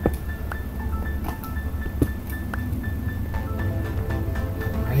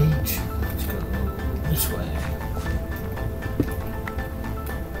 Alright, let's go this way.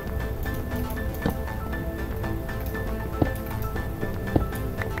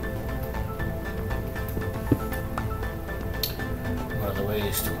 What are the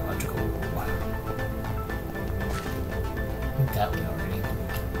ways to logical? I think that way already.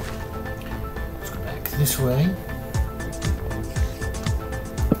 Let's go back this way.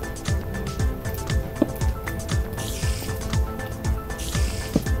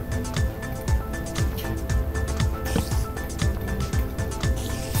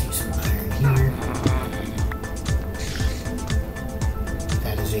 See some iron here.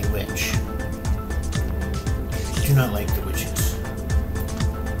 That is a witch. I do not like the witches.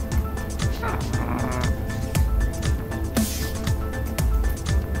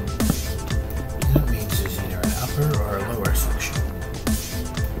 Or a lower section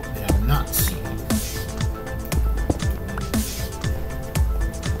that I'm not seeing.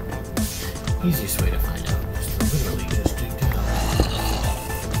 Easiest way to find out is to literally just dig down.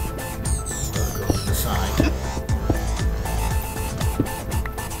 Or go to the side.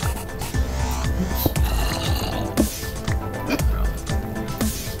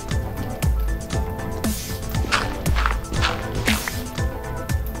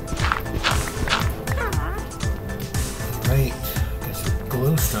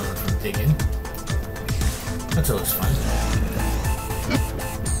 Glowstone from digging. That's always fun.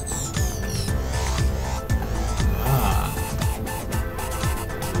 Ah.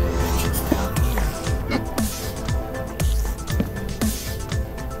 Just down here.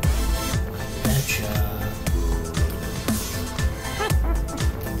 betcha.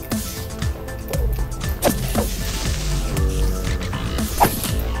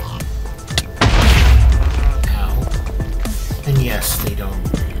 Ow. And yes, they don't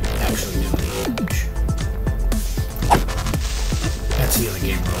actually do any damage. That's the other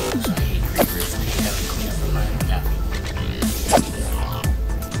game rules. I hate creepers and they haven't cleaned up the mine cafe.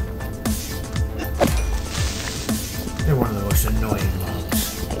 They're one of the most annoying mobs.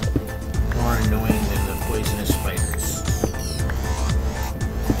 More annoying than the poisonous spiders.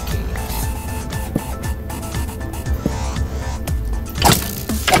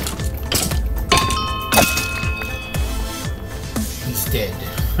 He's dead.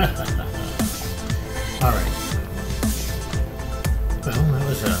 Alright. Well, that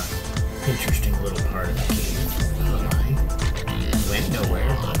was a interesting little part of the cave. It went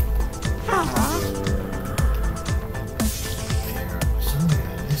nowhere, but... There, somewhere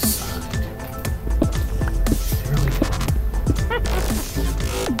on this side. There we go.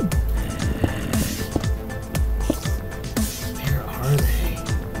 Where are they?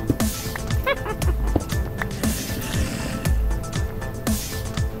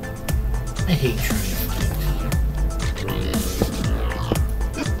 I hate trying to find them.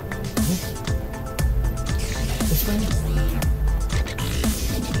 This way?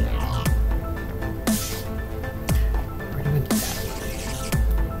 Where do we do that?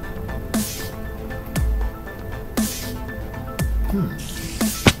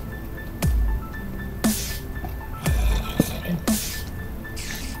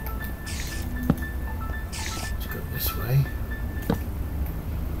 Let's go this way.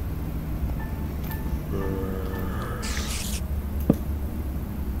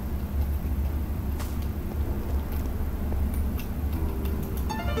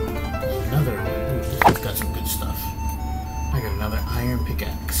 It's got some good stuff. I got another iron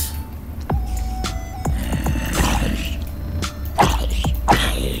pickaxe.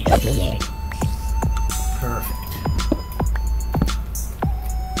 Perfect.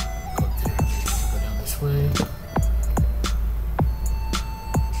 Go up there. Go down this way.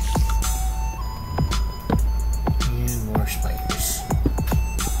 And more spiders.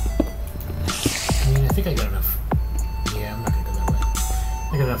 I mean, I think I got enough. Yeah, I'm not gonna go that way.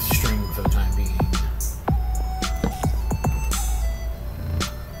 I got enough string for the time being.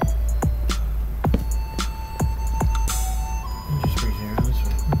 Just reaching around this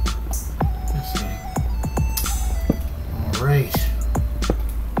way. Fascinating. Alright.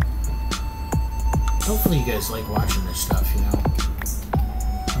 Hopefully you guys like watching this stuff, you know.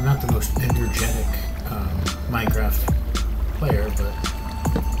 I'm not the most energetic Minecraft player, but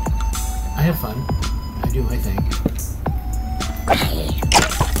I have fun. I do my thing.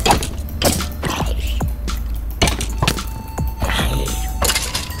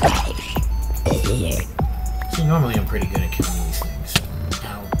 See, normally I'm pretty good at killing these things.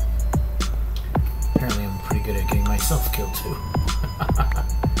 Now, apparently I'm pretty good at getting myself killed too.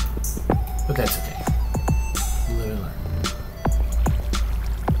 But that's okay. Live and learn.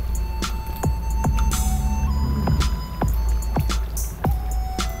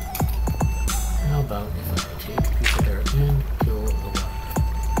 How about if I take a piece of dirt and kill the water?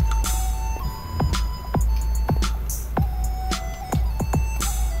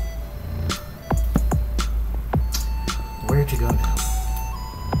 Where to go now?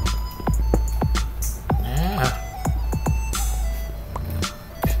 Ah.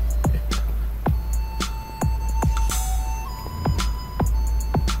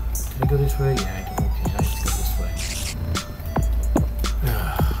 Did I go this way? Yeah, I don't. Okay, I have to go this way.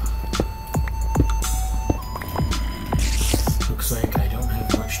 Looks like I don't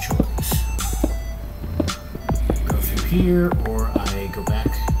have much choice. Go through here, or I go back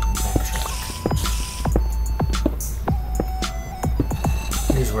and backtrack.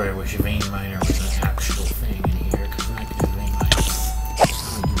 Here's where I wish a vein miner was an actual thing in here, because then I could do vein mining.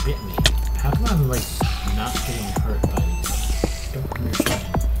 Oh, you bit me. How come I'm, like, not getting hurt by these? I don't understand.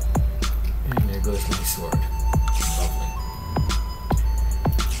 And there goes my sword. Lovely.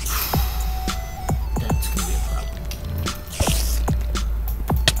 That's gonna be a problem.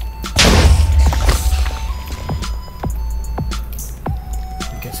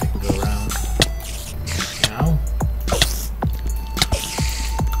 I guess I can go around now.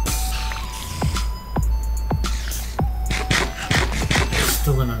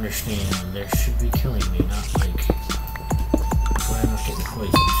 Still don't understand. There should be killing me, not like why I'm not getting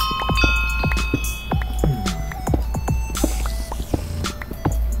poisoned.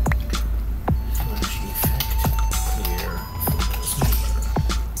 Flash effect clear Frobuzmumber.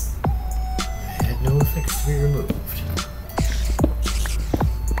 I had no effects to be removed.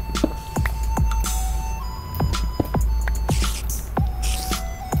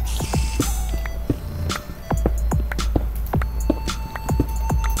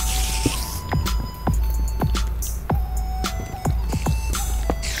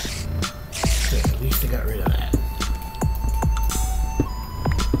 got rid of that.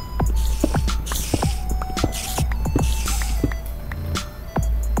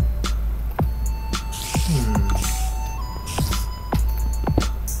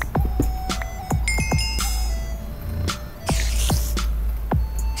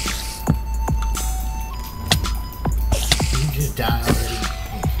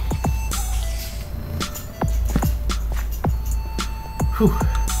 Whew.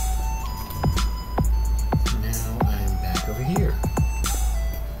 Now I'm back over here.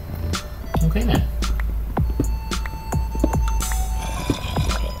 Okay then.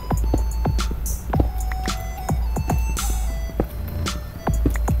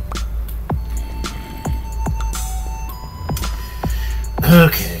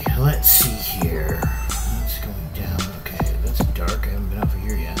 Okay, let's see here. That's going down. Okay, that's dark. I haven't been over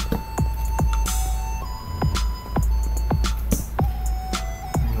here yet.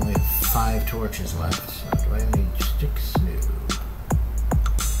 I only have 5 torches left. So do I have any sticks? No.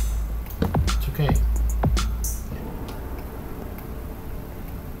 It's okay.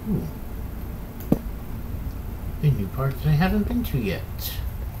 Ooh. A new part that I haven't been to yet.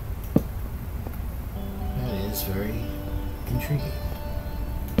 That is very intriguing.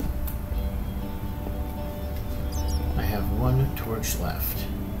 I have 1 torch left.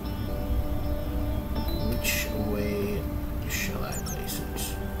 Which way shall I place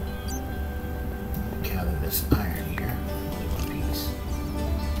it? Gather this iron here. Only 1 piece.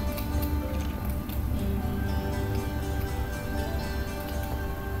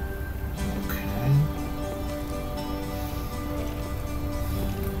 Okay.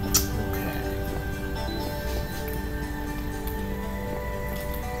 Okay.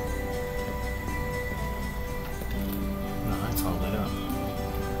 No, that's all lit up.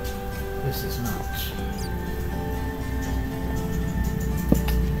 This is not.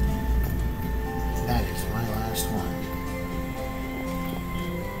 That is my last one.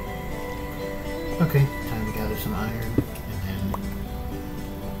 Okay, time to gather some iron, and then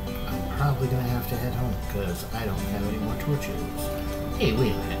I'm probably gonna have to head home because I don't have any more torches. Hey,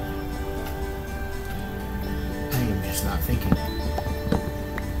 wait a minute. I am just not thinking.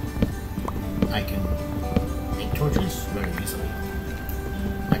 I can make torches very easily.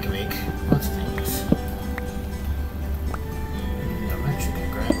 I can make lots of things. And I'm actually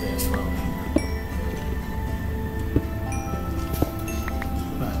gonna grab this while I'm here.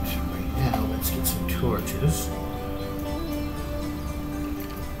 But right now, let's get some torches.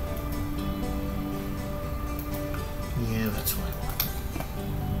 Yeah, that's what I want.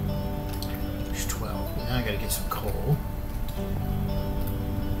 There's 12. Now I gotta get some coal.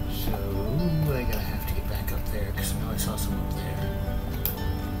 So I gotta have to get back up there because I know I saw some up there.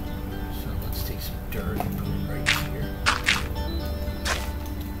 So let's take some dirt and put it right here.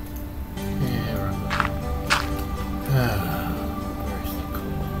 Yeah, wrong way. Where's the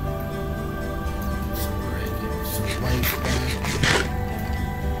coal? Some bread there, some life back.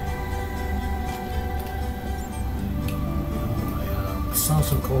 I saw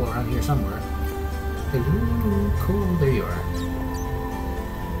some coal around here somewhere. Hey, ooh, cool, there you are.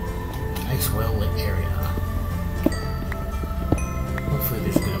 Nice well-lit area, huh? Hopefully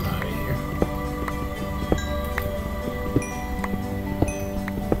there's a good amount in here.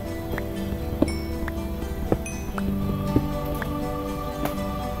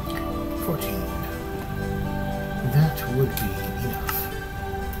 That would be enough.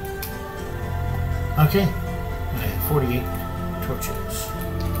 Okay, I have 48 torches.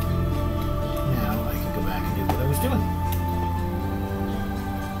 Now I can go back and do what I was doing.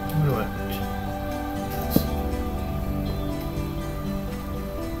 What do I...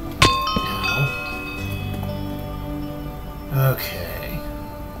 Okay.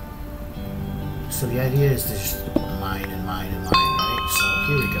 So the idea is to just mine and mine and mine, right? So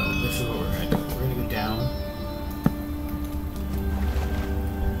here we go. This is what we're going to do. We're going to go down.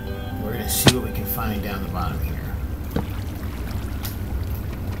 We're going to see what we can find down the bottom here.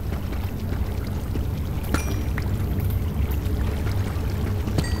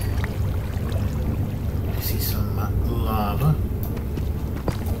 I see some lava.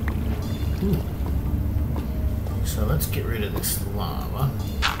 Ooh. So let's get rid of this lava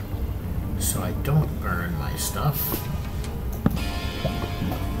so I don't burn my stuff.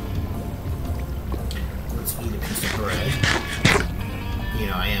 Let's eat a piece of bread. You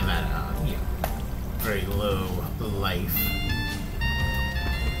know, I am at a very low life.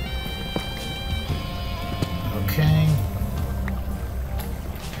 Okay.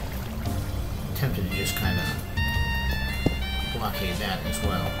 Tempted to just kind of blockade that as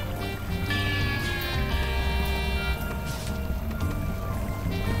well.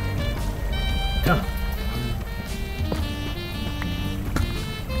 Come on.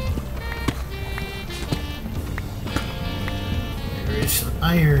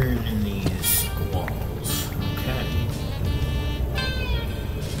 iron in these walls. Okay.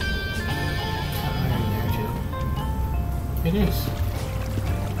 Iron there too. It is.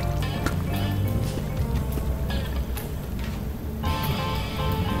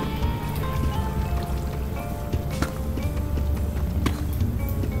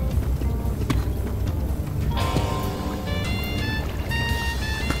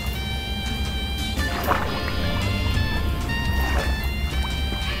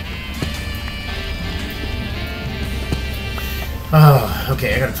 Oh,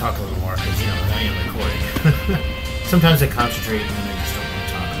 okay, I gotta talk a little more because, you know, I am recording. Sometimes I concentrate and then I just don't want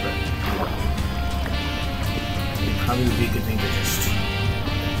to talk, but it probably would be a good thing to just,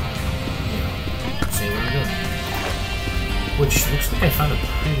 you know, say what I'm doing. Which looks like I found a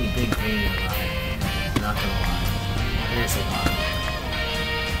pretty big pain in the eye, not gonna lie. There's a lot.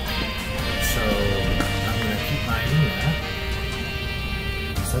 So, I'm gonna keep mining that.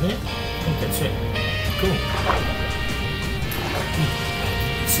 Is that it? I think that's it. Cool.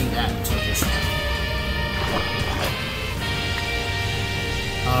 See that until just now.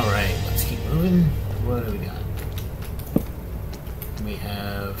 Alright, let's keep moving. What do we got? We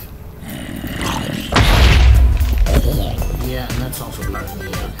have... Yeah, and that's also part of the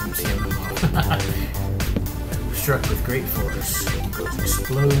MCMMO. Struck with great force.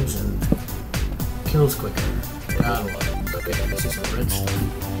 Explodes and kills quicker. God, what? Okay, this is a redstone.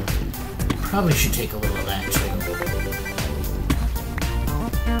 Probably should take a little of that too.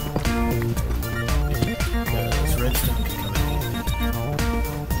 Because redstone can come in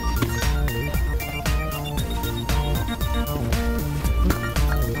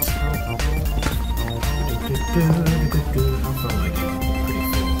I'm probably getting pretty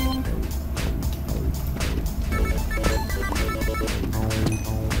full.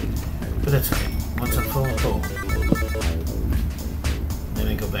 But that's okay. Once I'm full, I'm full. Then I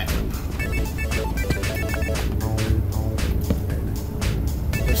go back up.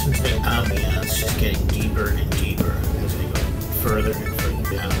 Listen to the ambiance just getting deeper and deeper as I go further and further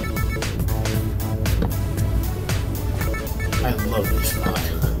down. I love this mod.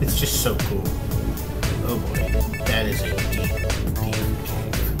 It's just so cool. Oh boy, that is a deep, deep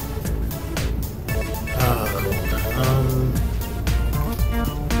cave. Oh,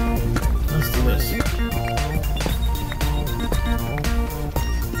 let's do this.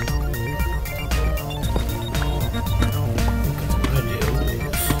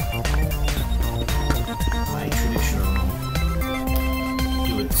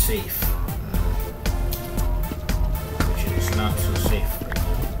 Safe, which is not so safe right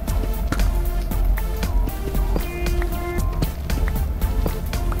now.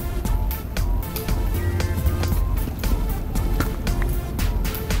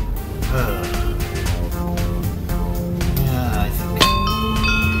 Yeah, I think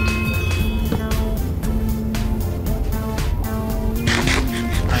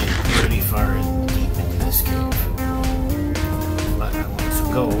I am pretty far deep into this cave.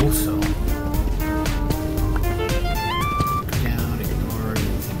 Goal, so down, ignore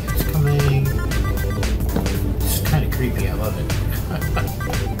anything that's coming. It's kind of creepy, I love it.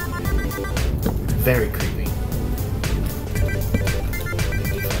 Very creepy.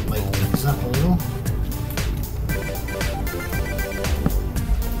 Maybe if that light things up a little.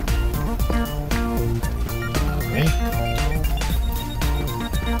 Alright.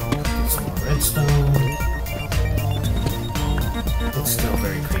 Get some more redstone. It's still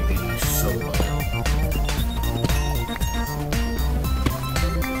very creepy, and I so love it.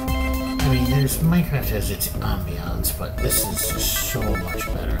 I mean, Minecraft has its ambiance, but this is so much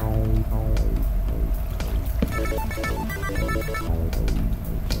better.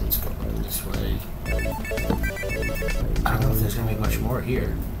 Let's go this way. I don't know if there's gonna be much more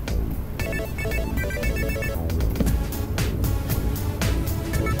here.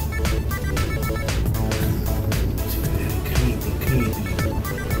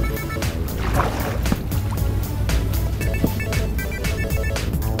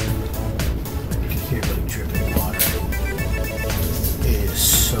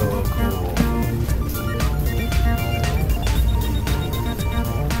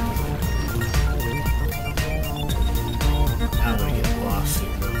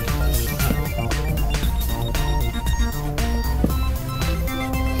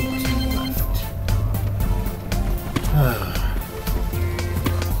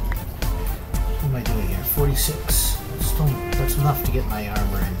 That's enough to get my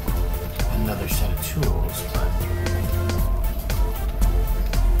armor and another set of tools, but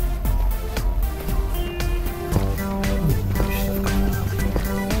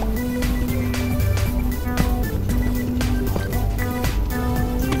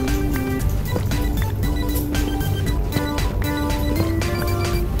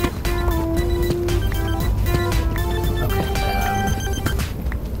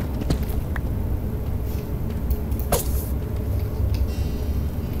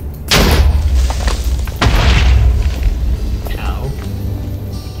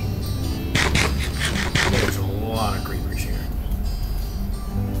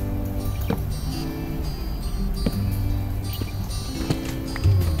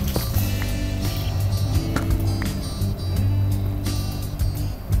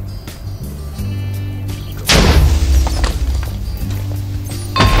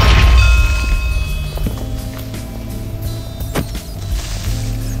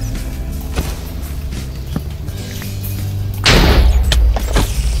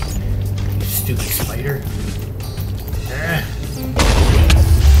Stupid spider.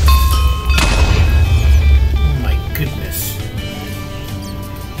 Oh my goodness.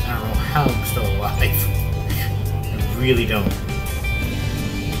 I don't know how I'm still alive. I really don't.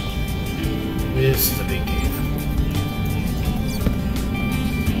 This is a big cave.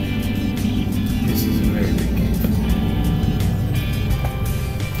 This is a very big cave.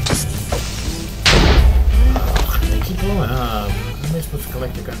 Oh, they keep blowing up. How am I supposed to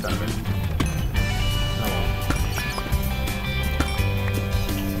collect the gunpowder? Oh well.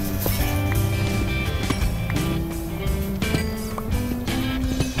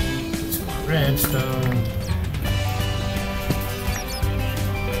 Get some more redstone.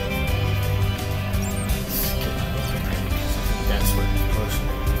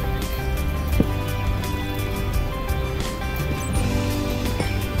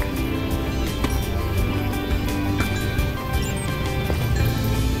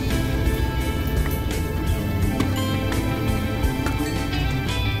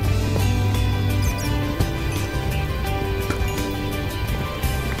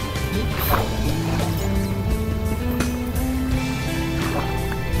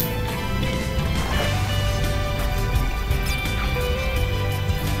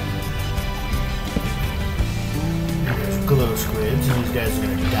 Glow squids, and these guys are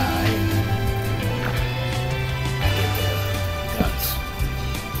gonna die. I get their guts.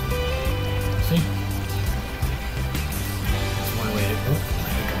 See? That's one way to go. I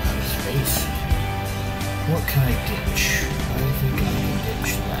think I'm out of space. What can I ditch? I think I can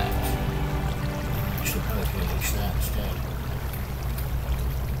ditch that. Actually, probably can ditch that instead.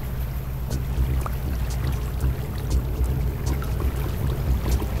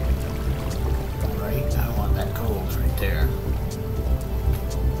 Alright, I want that gold right there.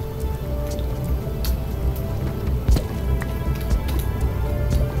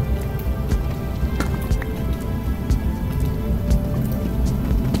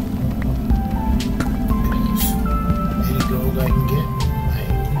 Any gold I can get, I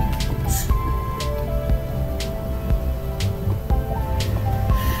use.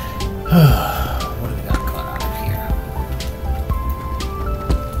 What have we got going on here?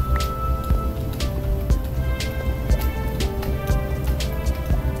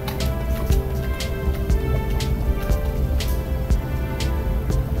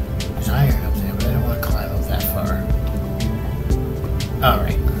 There's iron up there, but I don't want to climb up that far.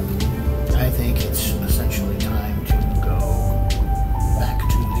 Alright. I think it's essentially time to go back to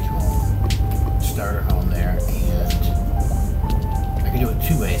the home. Start our home there, and I can do it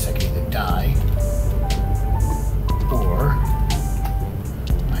two ways. I can either die, or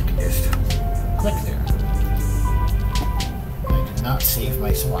I can just click there. I did not save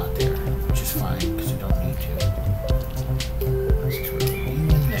my slot there, which is fine, because I don't need to. Let's throw you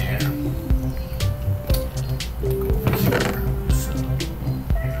in there. Go over here. So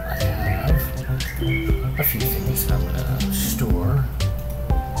I have a few things that I'm going to store.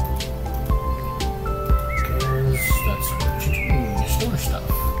 Because that's what you do. You store stuff.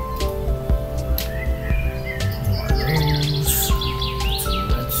 More of those. Some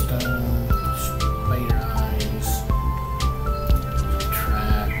redstone. Spider eyes. Some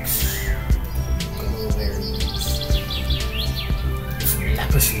tracks. Glowberries. Some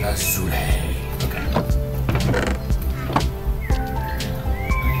lapis lazuli. Okay.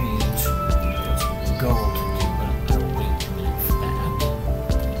 I need some gold to do, but I'll wait a minute for that.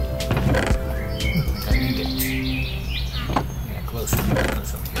 I need it. Yeah, close to it.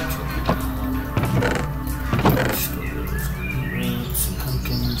 Close up here too. Store those ingredients, some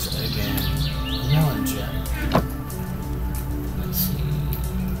pumpkins again. Melon gem. Let's see.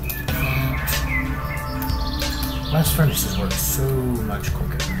 That. Blast furnaces work so much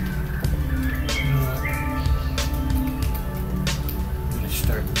quicker. You know what? I'm gonna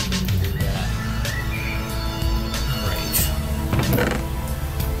start needing to do that. Alright.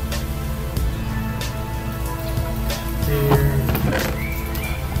 There.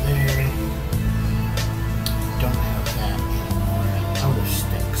 There. Don't have that anymore. Out of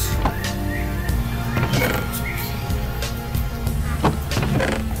sticks. It's okay there. I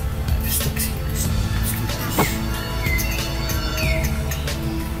have sticks here, so let's do this.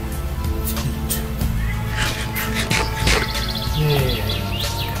 Let's eat. Yay! Okay.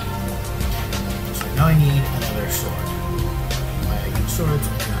 So now I need another sword. Why I use swords, I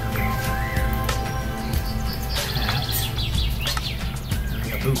cannot go. Hat. And I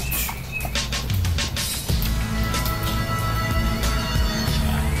got boots.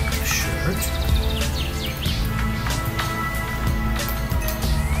 A shirt.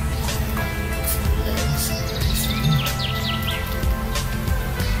 Some legs, very soon.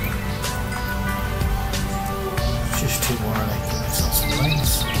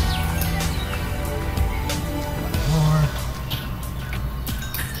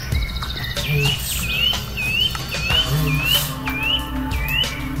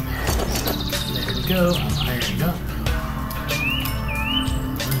 we go. I'm ironing up.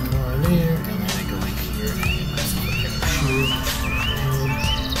 One more there, and then I go in here and get myself a pair of shoes.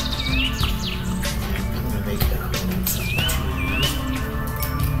 And I'm gonna make that home so I can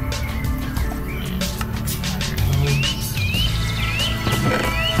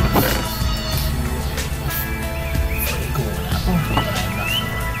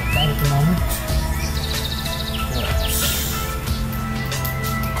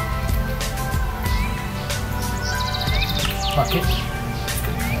bucket. Just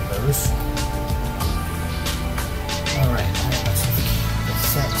gonna have those. Alright, I have myself the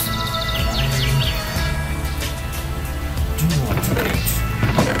set. I do want to get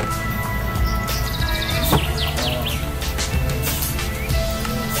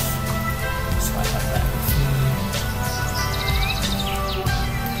so I have that with me.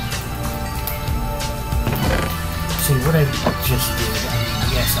 See what I just did, I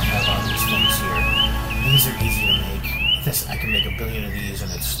mean, yes, I have all these things here. These are easy to make. This, I can make a billion of these,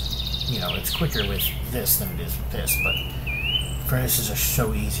 and it's, you know, it's quicker with this than it is with this, but furnaces are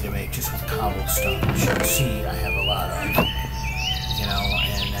so easy to make just with cobblestone, which you can see I have a lot of, you know,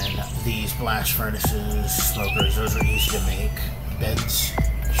 and then these blast furnaces, smokers, those are easy to make. Beds,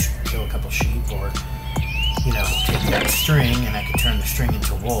 kill a couple sheep, or, you know, take that string, and I can turn the string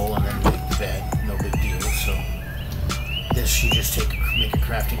into wool, and then make the bed, no big deal, so this, you just make a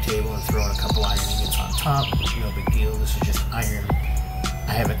crafting table and throw in a couple iron ingots on top. No big deal. This is just iron.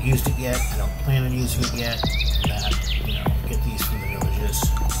 I haven't used it yet. I don't plan on using it yet. That, you know, get these from the villages.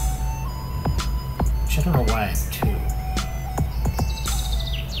 Which I don't know why I have two.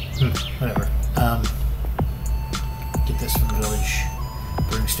 Whatever. Get this from the village.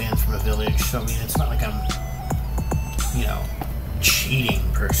 Bring stands from a village. So, I mean, it's not like I'm, you know,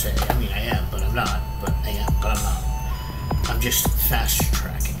 cheating per se. I mean, I am, but I'm not. But I am, but I'm not. I'm just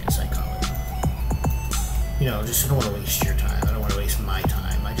fast-tracking, as I call it. You know, just I don't want to waste your time. I don't want to waste my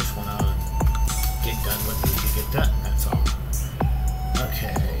time. I just want to get done what needs to get done. That's all.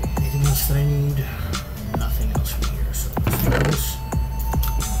 Okay. Anything else that I need? Nothing else from here. So let's do this.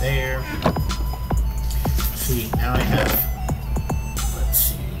 There. See, now I have... Let's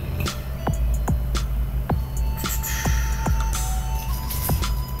see.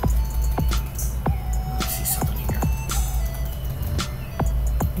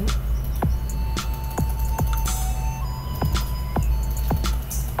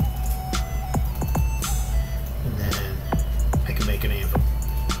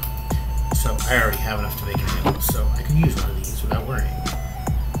 I already have enough to make an anvil, so I can use one of these without worrying.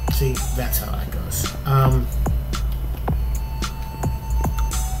 See, that's how that goes.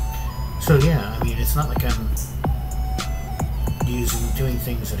 So yeah, I mean, it's not like I'm doing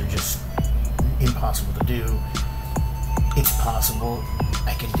things that are just impossible to do. It's possible.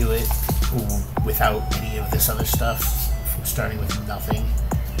 I can do it without any of this other stuff, from starting with nothing.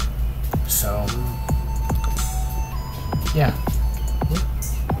 So, yeah.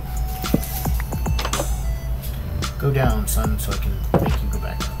 Go down, son, so I can make you go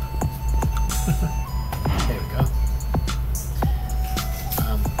back up. There we go.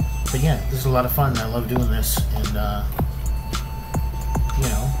 But yeah, this is a lot of fun. I love doing this, and you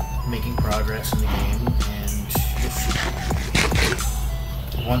know, making progress in the game. And just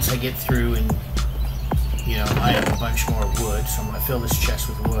once I get through, and you know, I have a bunch more wood, so I'm going to fill this chest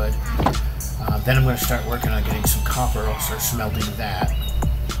with wood. Then I'm going to start working on getting some copper. I'll start smelting that.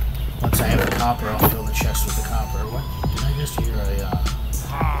 Once I have the copper, I'll fill the chest with the copper. What? Did I just hear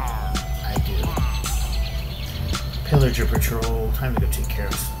I do. Pillager patrol. Time to go take care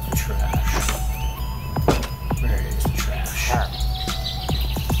of the trash. Where is the trash?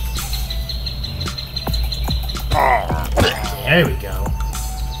 There we go.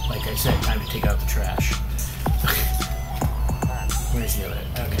 Like I said, time to take out the trash. Where's the other?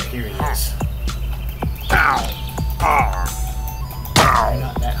 Okay, here he is.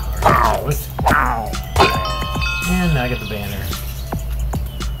 Not that hard. And now I got the banner.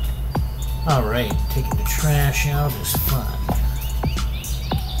 Alright, taking the trash out is fun.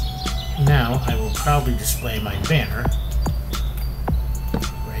 Now I will probably display my banner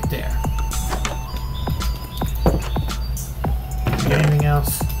right there. Get anything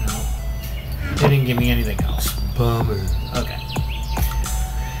else? No. They didn't give me anything else. Bummer. Okay.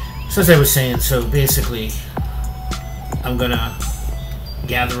 So as I was saying, so basically I'm gonna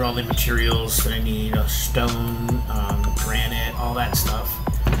gather all the materials that I need, stone, granite, all that stuff.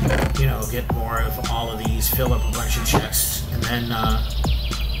 You know, get more of all of these, fill up a bunch of chests, and then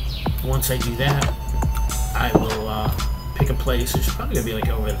once I do that, I will pick a place. It's probably gonna be like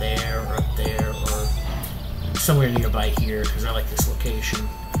over there or up there or somewhere nearby here because I like this location.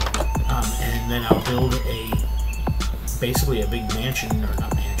 And then I'll build basically a big mansion, or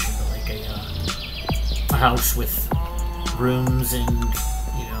not mansion, but like a house with rooms and,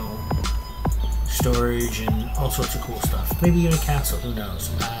 you know, storage and all sorts of cool stuff. Maybe even a castle, who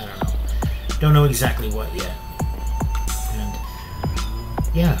knows? I don't know. Don't know exactly what yet. And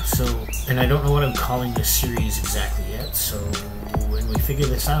yeah, so, and I don't know what I'm calling this series exactly yet, so when we figure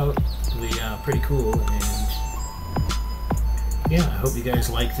this out, it'll be pretty cool. And yeah, I hope you guys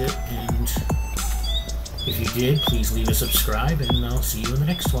liked it, and if you did, please leave a subscribe, and I'll see you in the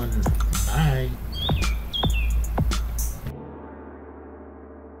next one. Bye!